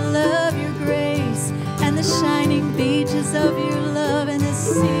cradle of your grace, and the shining beaches of your love, and the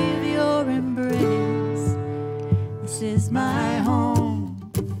sea of your embrace. This is my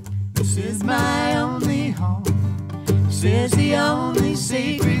home, this is my only home, this is the only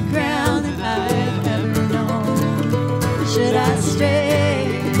sacred ground that I've ever known. Should I stay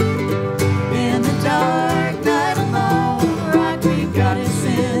in the dark night alone, rock me, goddess,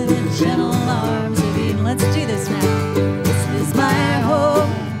 in the gentle arms of Eden? Let's do this now. This is my home,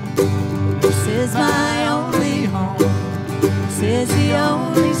 this is my only home, this is the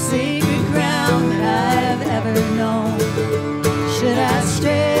only sacred ground that I've ever known. Should I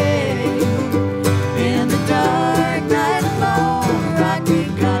stay in the dark night alone, rock me,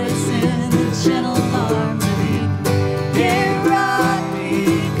 goddess, in the gentle arms of Eden? Yeah, rock me,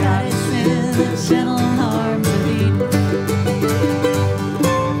 goddess, in the gentle arms of Eden.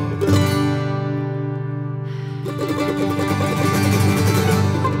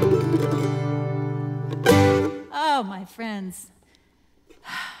 Oh, my friends.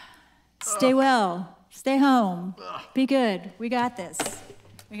 Stay well. Stay home. Be good. We got this.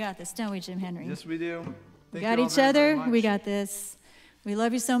 We got this, don't we, Jim Henry? Yes, we do. We Thank got you all each very, other. very much. We got this. We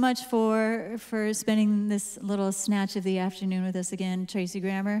love you so much for spending this little snatch of the afternoon with us again. Tracy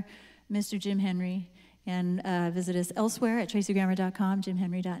Grammer, Mr. Jim Henry, and visit us elsewhere at tracygrammer.com,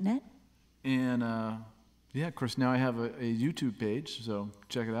 jimhenry.net. And yeah, of course, now I have a YouTube page, so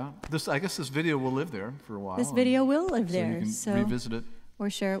check it out. I guess this video will live there for a while. This video will live so there, you can so revisit it. or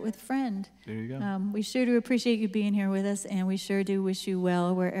share it with a friend. There you go. We sure do appreciate you being here with us, and we sure do wish you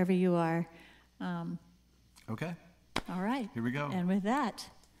well wherever you are. Okay. All right. Here we go. And with that,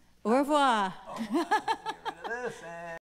 au revoir.